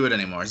 I don't do it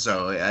anymore,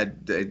 so I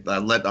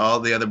let all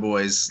the other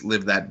boys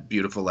live that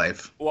beautiful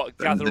life. What,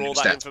 gather all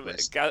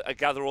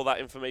that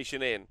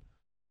information in?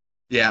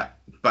 Yeah,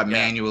 but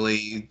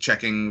manually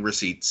checking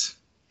receipts.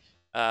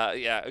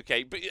 Yeah,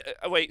 okay. But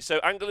wait, so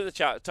Angle in the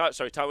chat,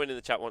 Tywin in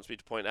the chat wants me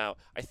to point out.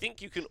 I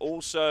think you can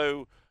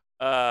also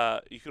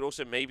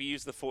maybe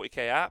use the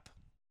 40k app.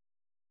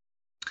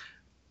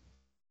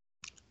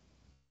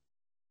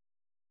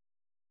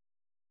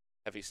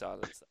 Heavy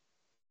silence.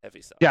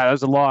 Heavy silence. Yeah, that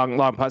was a long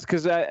pause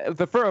because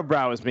the furrow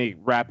brow was me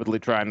rapidly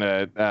trying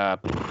to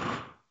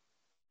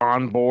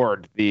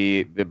onboard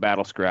the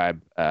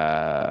Battlescribe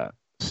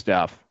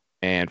stuff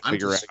and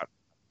figure out.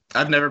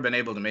 I've never been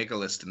able to make a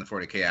list in the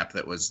 40k app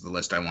that was the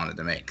list I wanted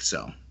to make.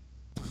 So,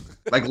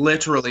 like,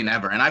 literally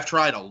never. And I've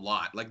tried a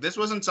lot. Like, this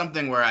wasn't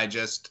something where I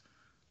just,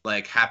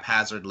 like,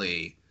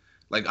 haphazardly.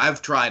 Like,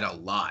 I've tried a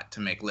lot to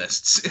make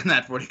lists in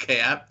that 40k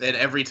app, and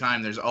every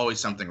time there's always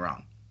something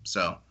wrong.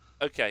 So.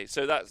 Okay,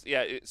 so that's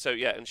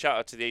and shout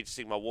out to the Age of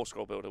Sigmar War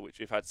Scroll Builder, which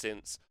we've had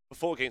since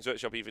before Games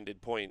Workshop even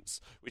did points,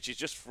 which is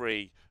just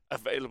free,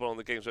 available on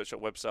the Games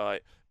Workshop website,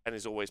 and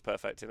is always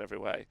perfect in every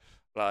way.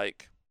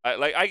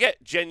 I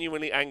get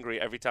genuinely angry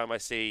every time I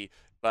see,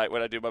 like,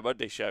 when I do my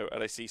Monday show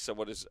and I see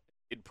someone has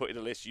inputted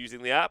a list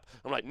using the app.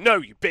 I'm like, no,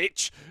 you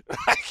bitch!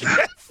 I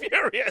get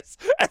furious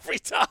every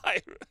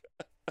time.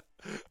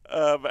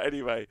 But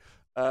anyway,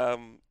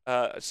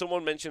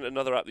 someone mentioned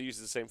another app that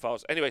uses the same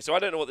files. Anyway, so I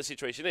don't know what the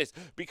situation is,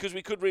 because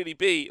we could really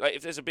be like,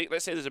 if there's a big,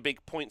 let's say there's a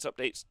big points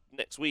updates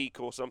next week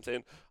or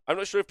something. I'm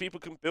not sure if people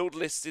can build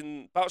lists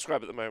in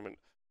Battlescribe at the moment.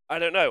 I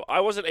don't know.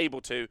 I wasn't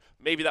able to.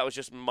 Maybe that was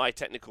just my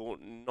technical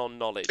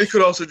non-knowledge. It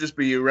could also just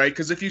be you, right?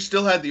 Because if you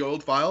still had the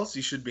old files,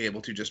 you should be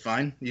able to just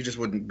fine. You just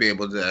wouldn't be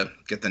able to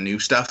get the new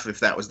stuff if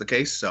that was the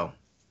case. So.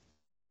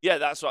 Yeah,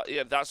 that's what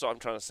I'm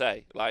trying to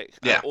say. Like,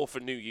 or for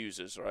new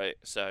users, right?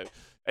 So,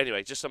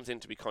 anyway, just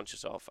something to be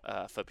conscious of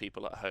for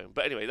people at home.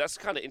 But anyway, that's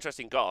kind of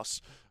interesting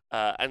goss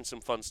and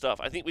some fun stuff.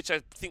 Which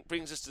I think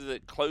brings us to the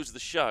close of the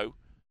show.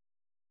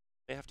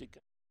 They have to go,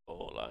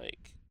 or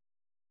like.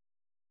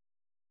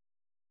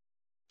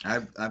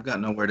 I've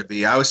got nowhere to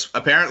be. I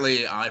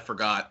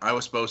forgot. I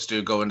was supposed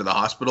to go into the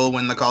hospital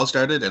when the call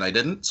started, and I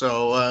didn't.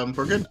 So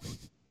we're good.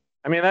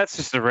 I mean, that's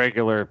just a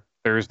regular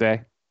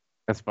Thursday.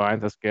 That's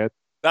fine. That's good.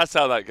 That's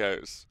how that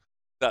goes.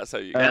 That's how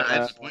you. Yeah, I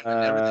had an appointment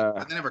and everything,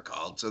 but they never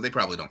called, so they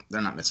probably don't. They're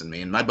not missing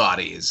me, and my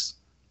body is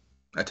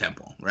a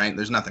temple, right?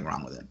 There's nothing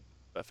wrong with it.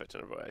 Perfect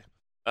in a way.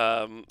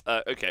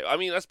 Okay, I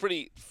mean that's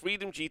pretty.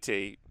 Freedom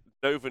GT,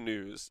 Nova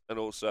News, and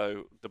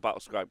also the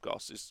Battlescribe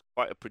Goss is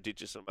quite a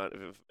prodigious amount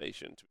of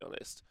information, to be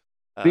honest.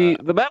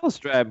 The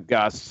Battlescribe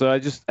Goss. So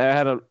I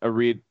had a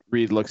read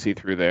look-see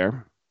through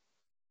there.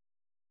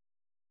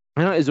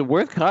 I don't know, is it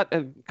worth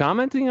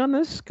commenting on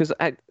this? Because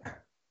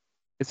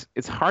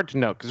it's hard to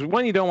know. Because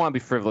one, you don't want to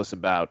be frivolous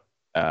about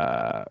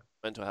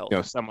mental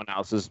health. Someone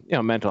else's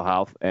mental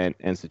health and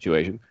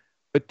situation.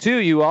 But two,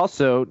 you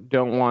also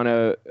don't want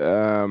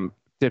to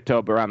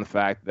tiptoe around the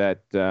fact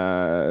that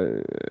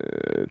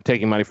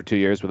taking money for 2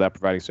 years without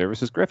providing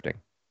service is grifting,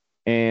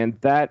 and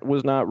that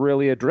was not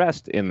really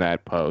addressed in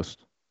that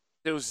post.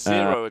 There was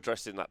zero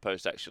addressed in that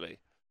post, actually.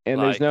 And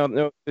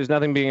there's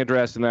nothing being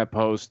addressed in that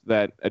post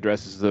that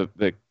addresses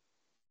the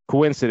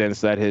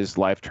coincidence that his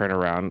life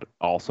turnaround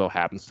also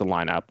happens to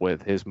line up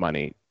with his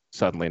money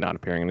suddenly not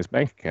appearing in his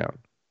bank account.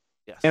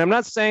 Yes. And I'm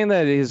not saying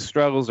that his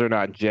struggles are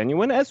not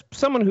genuine. As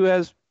someone who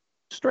has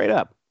straight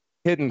up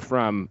hidden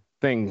from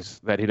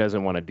things that he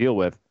doesn't want to deal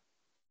with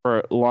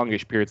for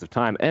longish periods of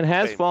time and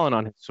has fallen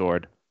on his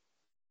sword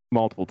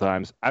multiple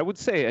times, I would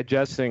say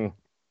adjusting,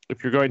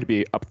 if you're going to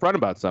be upfront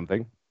about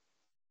something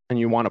and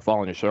you want to fall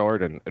on your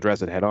sword and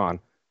address it head on,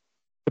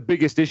 the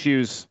biggest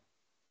issues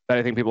that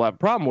I think people have a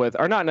problem with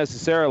are not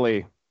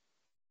necessarily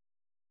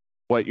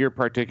what your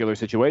particular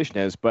situation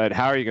is, but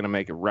how are you going to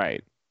make it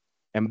right?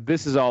 And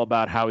this is all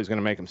about how he's going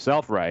to make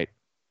himself right,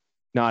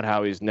 not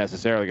how he's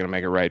necessarily going to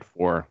make it right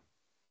for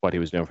what he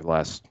was doing for the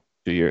last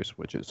 2 years,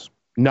 which is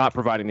not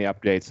providing the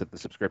updates that the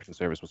subscription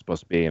service was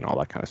supposed to be and all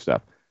that kind of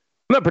stuff.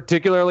 I'm not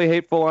particularly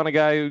hateful on a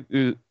guy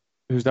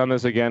who's done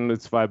this again.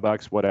 It's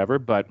 $5, whatever.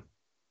 But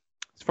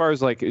as far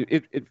as like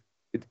it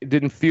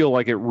didn't feel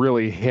like it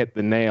really hit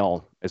the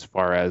nail as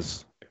far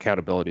as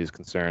accountability is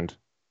concerned.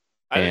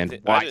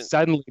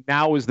 Suddenly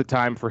now is the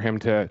time for him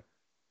to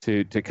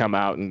come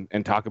out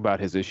and talk about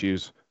his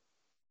issues,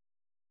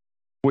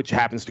 which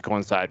happens to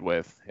coincide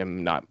with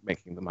him not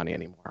making the money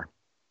anymore.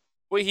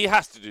 Well, he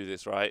has to do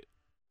this, right?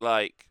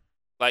 Like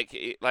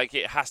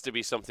it has to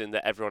be something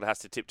that everyone has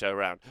to tiptoe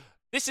around.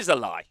 This is a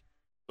lie.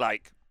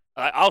 Like,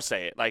 I'll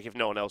say it, like, if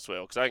no one else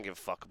will, because I don't give a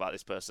fuck about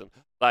this person.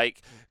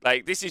 Like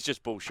this is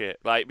just bullshit.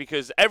 Like,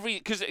 because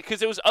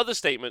there was other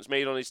statements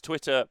made on his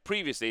Twitter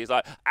previously. He's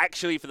like,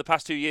 actually, for the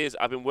past 2 years,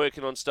 I've been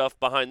working on stuff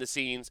behind the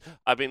scenes.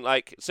 I've been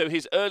like, so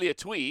his earlier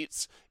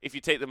tweets, if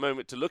you take the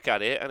moment to look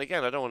at it, and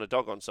again, I don't want to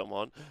dog on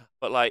someone,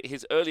 but like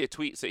his earlier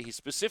tweets that he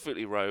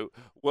specifically wrote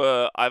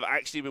were, I've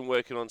actually been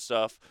working on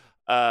stuff.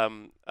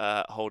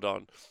 Hold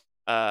on.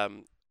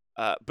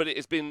 But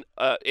it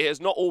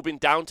has not all been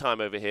downtime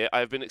over here. I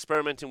have been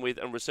experimenting with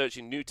and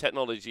researching new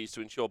technologies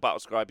to ensure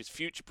Battlescribe is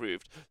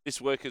future-proofed.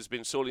 This work has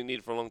been sorely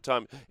needed for a long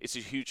time. It's a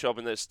huge job,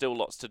 and there's still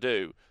lots to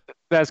do.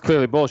 That's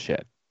clearly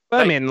bullshit.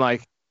 But I mean,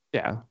 like,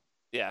 yeah.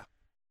 Yeah.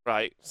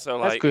 right? So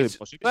That's like, good it's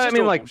bullshit. But I just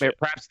mean, all like, bullshit.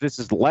 perhaps this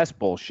is less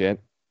bullshit.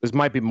 This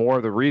might be more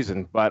of the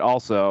reason, but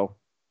also,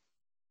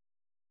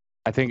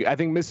 I think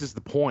misses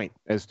the point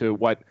as to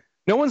what.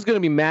 No one's going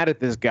to be mad at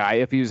this guy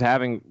if he's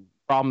having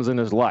problems in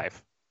his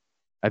life.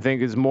 I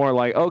think it's more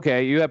like,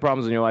 okay, you have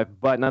problems in your life,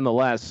 but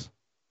nonetheless,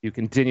 you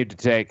continue to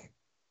take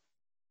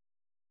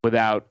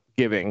without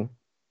giving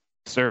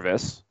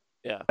service.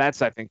 Yeah.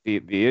 That's, I think,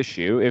 the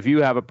issue. If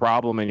you have a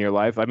problem in your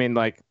life, I mean,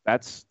 like,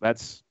 that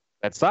sucks.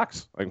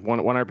 Like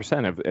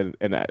 100%.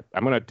 And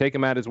I'm going to take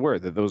him at his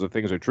word that those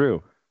things are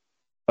true.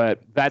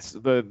 But that's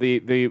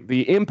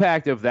the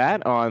impact of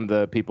that on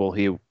the people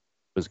he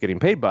was getting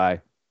paid by,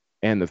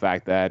 and the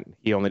fact that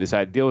he only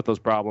decided to deal with those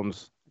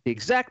problems the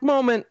exact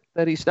moment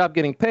that he stopped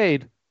getting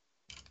paid.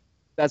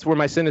 That's where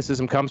my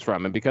cynicism comes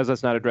from, and because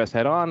that's not addressed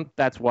head on,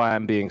 that's why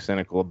I'm being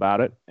cynical about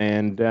it.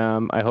 And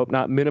I hope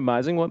not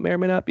minimizing what may or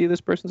may not be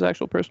this person's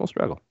actual personal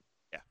struggle.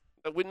 Yeah,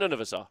 none of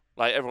us are.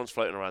 Like, everyone's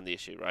floating around the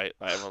issue, right?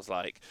 Like, everyone's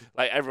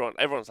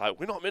like,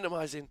 we're not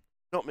minimizing,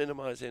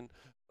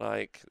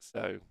 Like,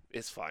 so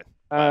it's fine.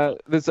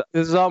 This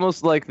is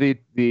almost like the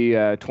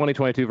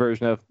 2022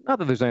 version of, not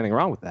that there's anything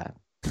wrong with that.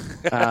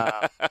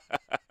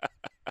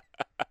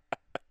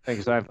 Thank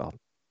you, Seinfeld.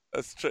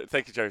 That's true.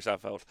 Thank you, Jerry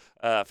Seinfeld,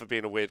 for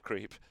being a weird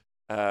creep.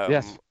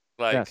 Yes.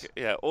 Like, Yes.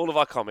 yeah, all of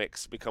our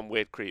comics become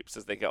weird creeps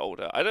as they get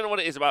older. I don't know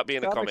what it is about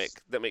being a Comics-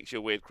 comic that makes you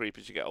a weird creep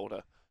as you get older.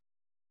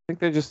 I think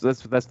they're just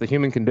that's the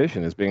human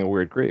condition, is being a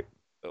weird creep.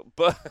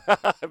 But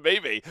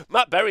maybe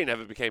Matt Berry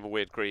never became a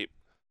weird creep.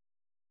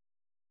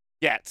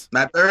 Yet.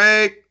 Matt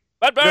Berry.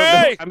 Matt No,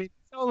 Berry! I mean,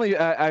 he's only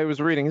I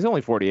was reading. He's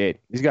only 48.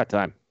 He's got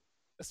time.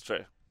 That's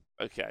true.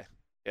 Okay.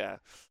 Yeah.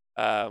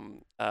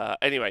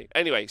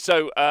 Anyway.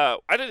 So I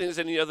don't think there's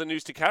any other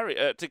news to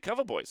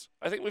cover, boys.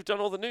 I think we've done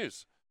all the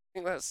news. I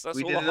think that's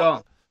We all. did it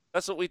all.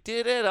 That's what we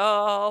did it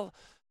all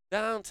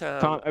downtown.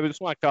 Tom, I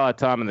just want to call out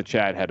Tom in the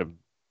chat had a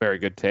very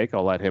good take.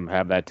 I'll let him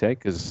have that take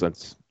because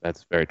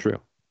that's very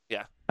true.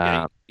 Yeah.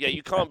 Yeah,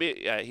 you can't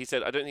be. Yeah, he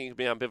said, I don't think you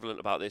can be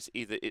ambivalent about this.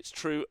 Either it's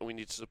true and we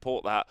need to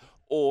support that,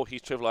 or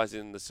he's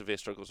trivializing the severe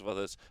struggles of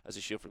others as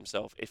a shield for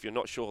himself. If you're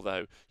not sure,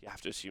 though, you have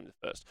to assume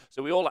the first.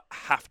 So we all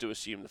have to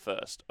assume the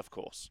first, of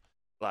course,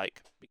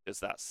 like, because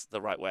that's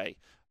the right way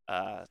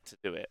to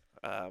do it.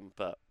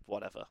 But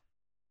whatever.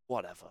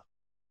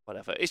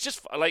 It's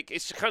just like,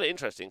 it's kind of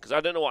interesting because I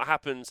don't know what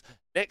happens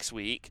next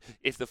week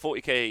if the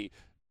 40k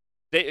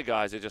data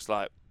guys are just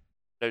like,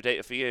 no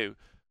data for you.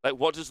 Like,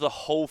 what does the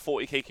whole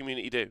 40k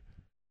community do?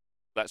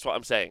 That's what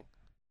I'm saying.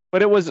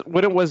 But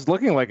when it was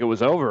looking like it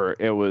was over,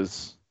 it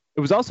was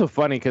also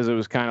funny because it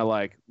was kind of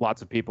like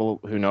lots of people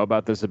who know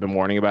about this have been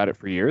warning about it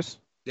for years,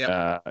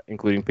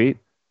 including Pete,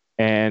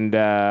 and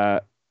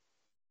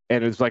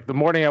it was like the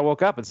morning I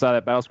woke up and saw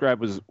that Battlescribe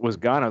was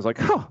gone. I was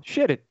like, oh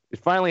shit, it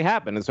finally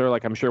happened. And sort of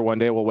like, I'm sure one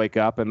day we'll wake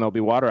up and there'll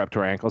be water up to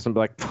our ankles and be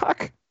like,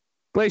 fuck,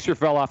 Glacier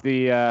fell off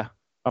the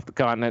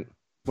continent.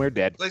 We're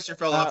dead. Glacier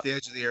fell off the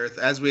edge of the earth,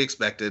 as we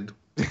expected.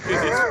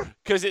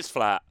 Because it's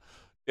flat.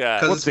 Yeah.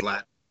 Because it's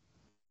flat.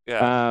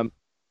 Yeah.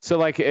 So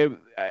like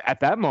at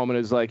that moment,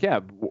 it was like, yeah,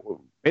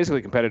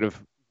 basically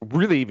competitive,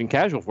 really even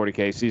casual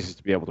 40k ceases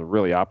to be able to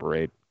really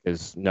operate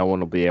because no one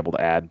will be able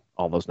to add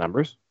all those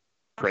numbers.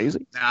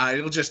 Crazy. Nah,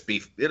 it'll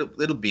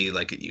be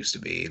like it used to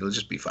be. It'll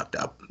just be fucked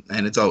up,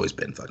 and it's always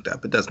been fucked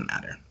up. It doesn't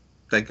matter.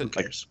 Like, who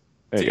cares?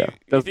 There you go.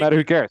 Doesn't matter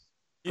who cares.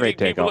 Great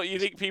take. You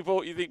think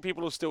people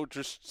will still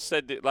just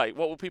send it? Like,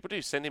 what will people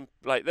do? Send him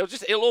like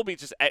it'll all be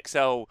just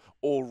Excel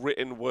or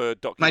written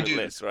Word document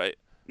lists, right?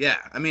 Yeah,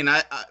 I mean,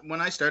 I when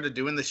I started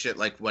doing this shit,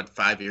 like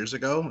 5 years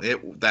ago,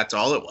 that's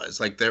all it was.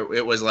 Like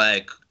it was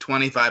like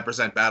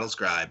 25%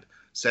 Battlescribe,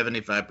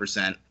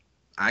 75%.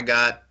 I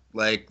got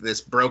like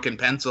this broken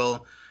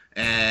pencil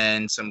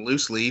and some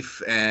loose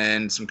leaf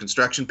and some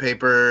construction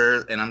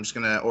paper, and I'm just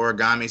gonna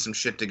origami some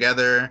shit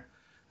together.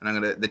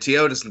 And the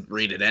TO doesn't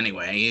read it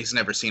anyway. He's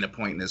never seen a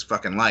point in his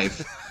fucking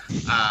life.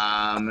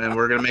 And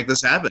we're gonna make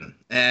this happen.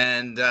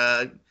 And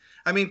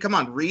I mean, come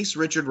on,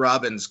 Richard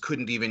Robbins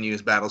couldn't even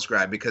use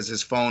Battlescribe because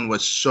his phone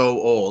was so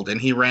old,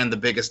 and he ran the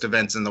biggest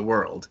events in the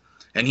world,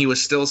 and he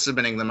was still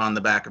submitting them on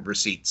the back of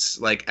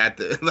receipts, like at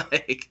the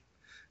like.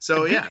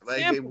 So yeah,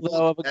 like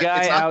of a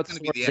guy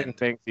outsourcing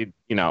things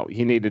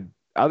he needed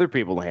other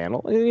people to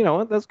handle.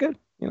 That's good.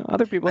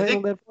 Other people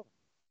handle that.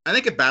 I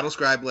think if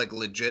Battlescribe like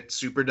legit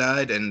super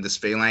died and this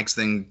Phalanx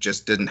thing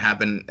just didn't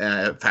happen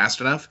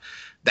fast enough,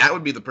 that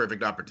would be the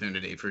perfect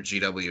opportunity for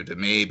GW to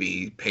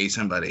maybe pay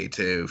somebody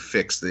to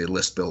fix the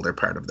list builder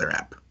part of their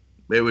app.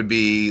 It would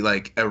be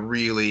like a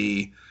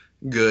really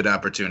good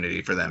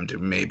opportunity for them to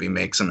maybe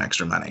make some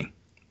extra money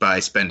by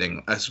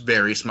spending a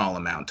very small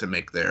amount to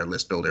make their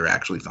list builder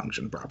actually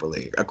function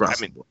properly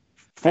across the board.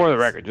 For the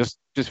record,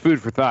 just food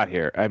for thought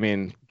here. I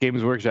mean,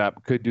 Games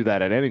Workshop could do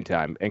that at any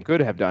time and could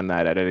have done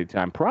that at any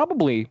time,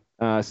 probably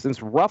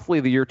since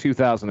roughly the year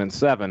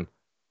 2007,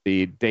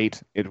 the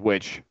date at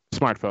which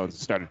smartphones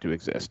started to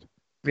exist.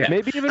 Yeah.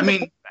 Maybe even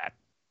before that.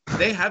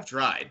 They have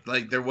tried.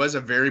 Like, there was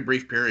a very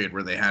brief period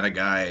where they had a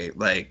guy,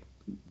 like,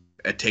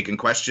 taking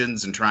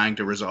questions and trying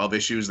to resolve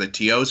issues that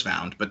TOs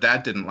found, but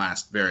that didn't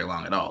last very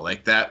long at all.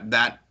 Like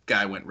that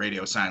guy went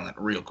radio silent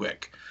real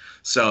quick.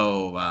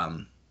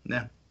 So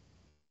yeah.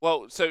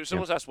 Well, so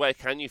someone's asked, where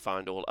can you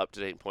find all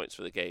up-to-date points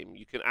for the game?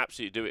 You can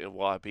absolutely do it in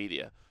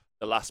Wikipedia,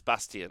 The Last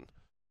Bastion.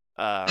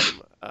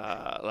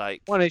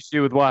 Like one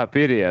issue with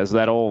Wikipedia is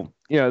that old,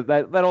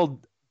 that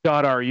old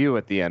 .ru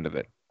at the end of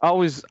it.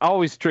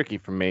 Always tricky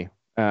for me.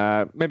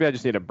 Maybe I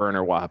just need a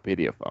burner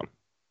Wikipedia phone.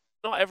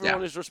 Not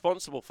everyone is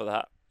responsible for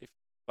that. If you think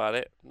about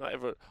it, not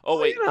everyone.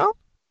 Oh wait,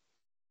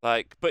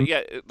 but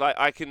yeah, like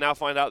I can now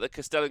find out that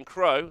Castellan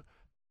Crow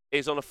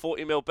is on a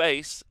 40 mil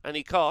base and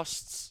he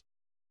costs.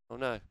 Oh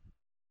no,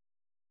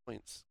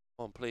 points.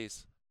 Come on,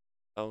 please.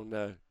 Oh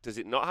no, does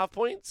it not have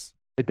points?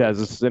 It does.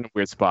 It's in a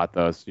weird spot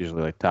though. It's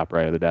usually like top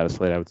right of the data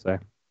slate, I would say.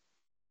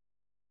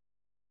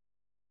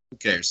 Who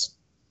cares?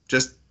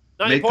 Just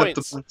 90 make points.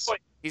 up the points.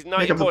 He's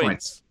 90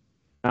 points.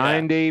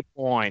 90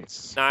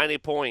 points. 90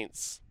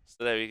 points.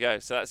 So there you go.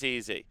 So that's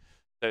easy.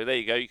 So there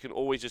you go. You can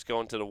always just go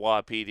onto the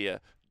Wikipedia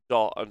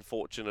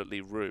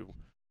unfortunately Rue.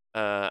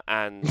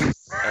 And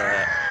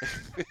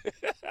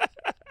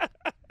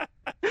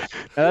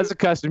Now, that's a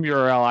custom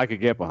URL I could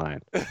get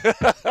behind.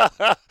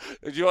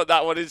 Do you want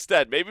that one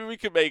instead? Maybe we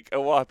can make a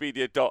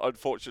Wikipedia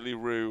unfortunately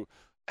Rue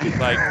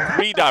like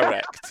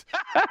redirect.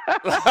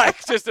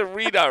 Like just a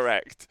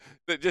redirect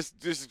that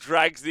just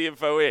drags the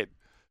info in.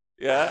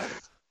 Yeah?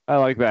 I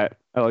like that.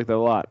 I like that a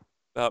lot.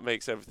 That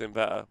makes everything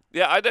better.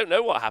 Yeah, I don't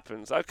know what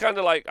happens. I kind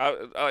of like.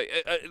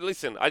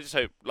 Listen, I just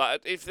hope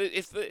like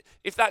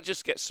if that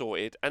just gets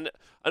sorted and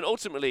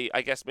ultimately,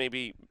 I guess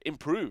maybe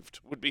improved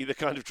would be the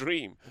kind of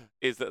dream.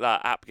 Is that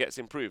app gets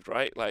improved,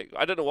 right? Like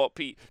I don't know what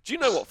do you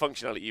know what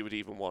functionality you would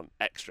even want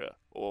extra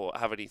or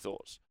have any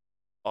thoughts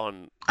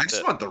on? I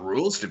just want the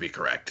rules to be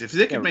correct. If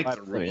they could make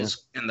the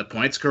rules and the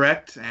points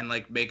correct and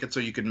like make it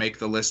so you could make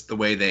the list the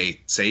way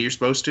they say you're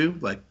supposed to,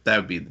 like that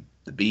would be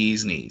the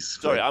bee's knees.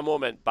 Sorry, I more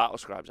meant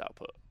Battlescribe's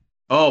output.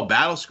 Oh,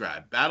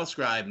 Battlescribe.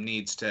 Battlescribe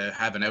needs to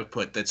have an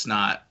output that's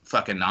not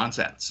fucking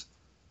nonsense.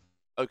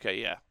 Okay,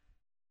 yeah.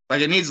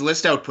 Like it needs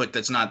list output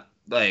that's not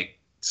like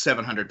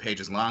 700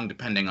 pages long,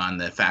 depending on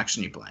the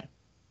faction you play.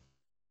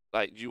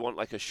 Like you want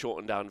like a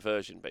shortened down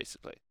version,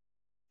 basically.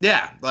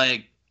 Yeah,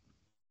 like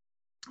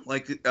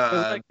does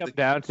that come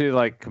down to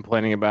like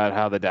complaining about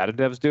how the data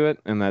devs do it,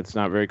 and that's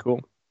not very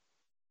cool.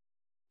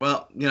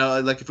 Well,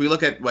 like if we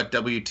look at what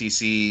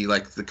WTC,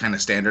 like the kind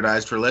of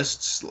standardized for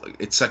lists,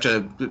 it's such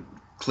a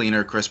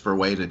cleaner, crisper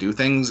way to do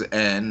things,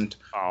 and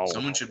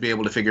someone should be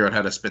able to figure out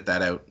how to spit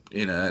that out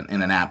in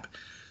an app.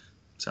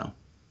 So.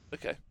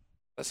 Okay.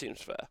 That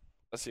seems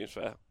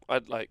fair.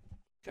 I'd like.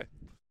 Okay.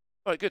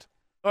 All right, good.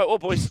 All right, well,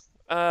 boys,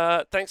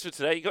 thanks for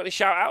today. You got any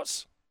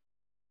shout-outs?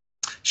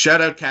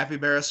 Shout out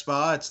Capybara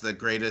Spa. It's the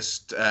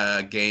greatest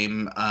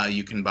game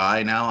you can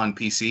buy now on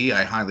PC.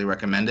 I highly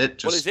recommend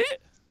it. What is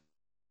it?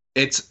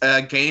 It's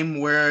a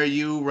game where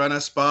you run a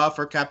spa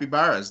for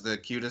capybaras, the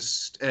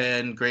cutest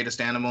and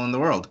greatest animal in the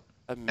world.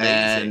 Amazing.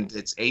 And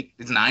it's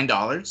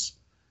 $9,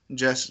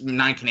 just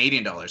 $9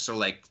 Canadian, so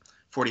like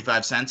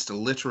 45 cents to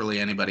literally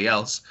anybody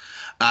else.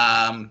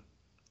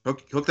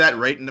 Hook that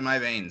right into my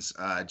veins.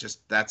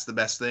 Just that's the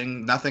best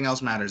thing. Nothing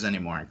else matters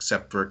anymore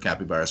except for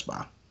Capybara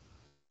Spa.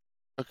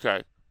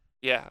 Okay.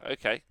 Yeah.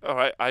 Okay. All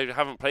right. I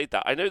haven't played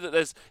that. I know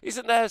that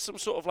isn't there some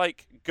sort of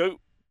like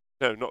goat?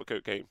 No, not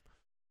goat game.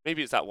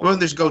 Maybe it's that one. Well,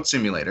 there's Goat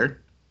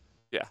Simulator.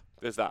 Yeah,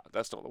 there's that.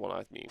 That's not the one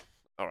I mean.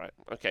 All right.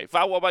 Okay.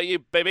 Val, what about you,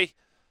 baby?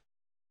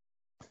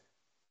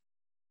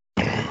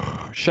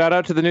 Shout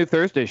out to the new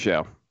Thursday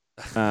show.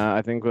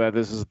 I think that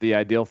this is the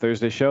ideal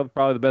Thursday show.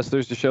 Probably the best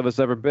Thursday show that's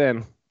ever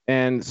been.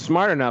 And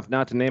smart enough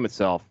not to name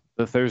itself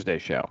the Thursday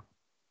show.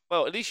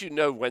 Well, at least you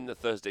know when the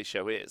Thursday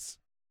show is.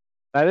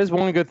 That is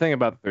one good thing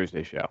about the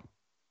Thursday show.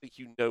 Like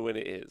you know when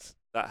it is.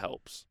 That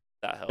helps.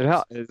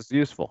 It's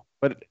useful.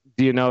 But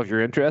do you know if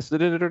you're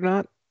interested in it or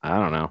not? I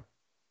don't know.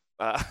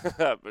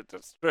 But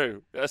that's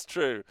true. That's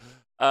true.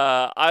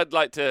 I'd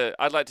like to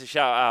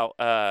shout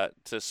out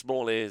to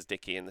Small Ears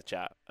Dickie in the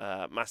chat.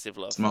 Massive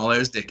love. Small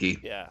Ears Dickie.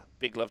 Yeah,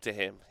 big love to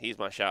him. He's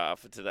my shout out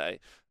for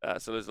today.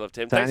 So there's love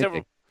to him. Thanks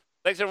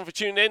everyone for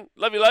tuning in.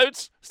 Love you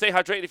loads. Stay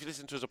hydrated if you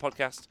listen to us a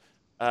podcast.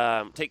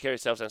 Take care of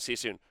yourselves and see you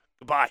soon.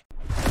 Goodbye.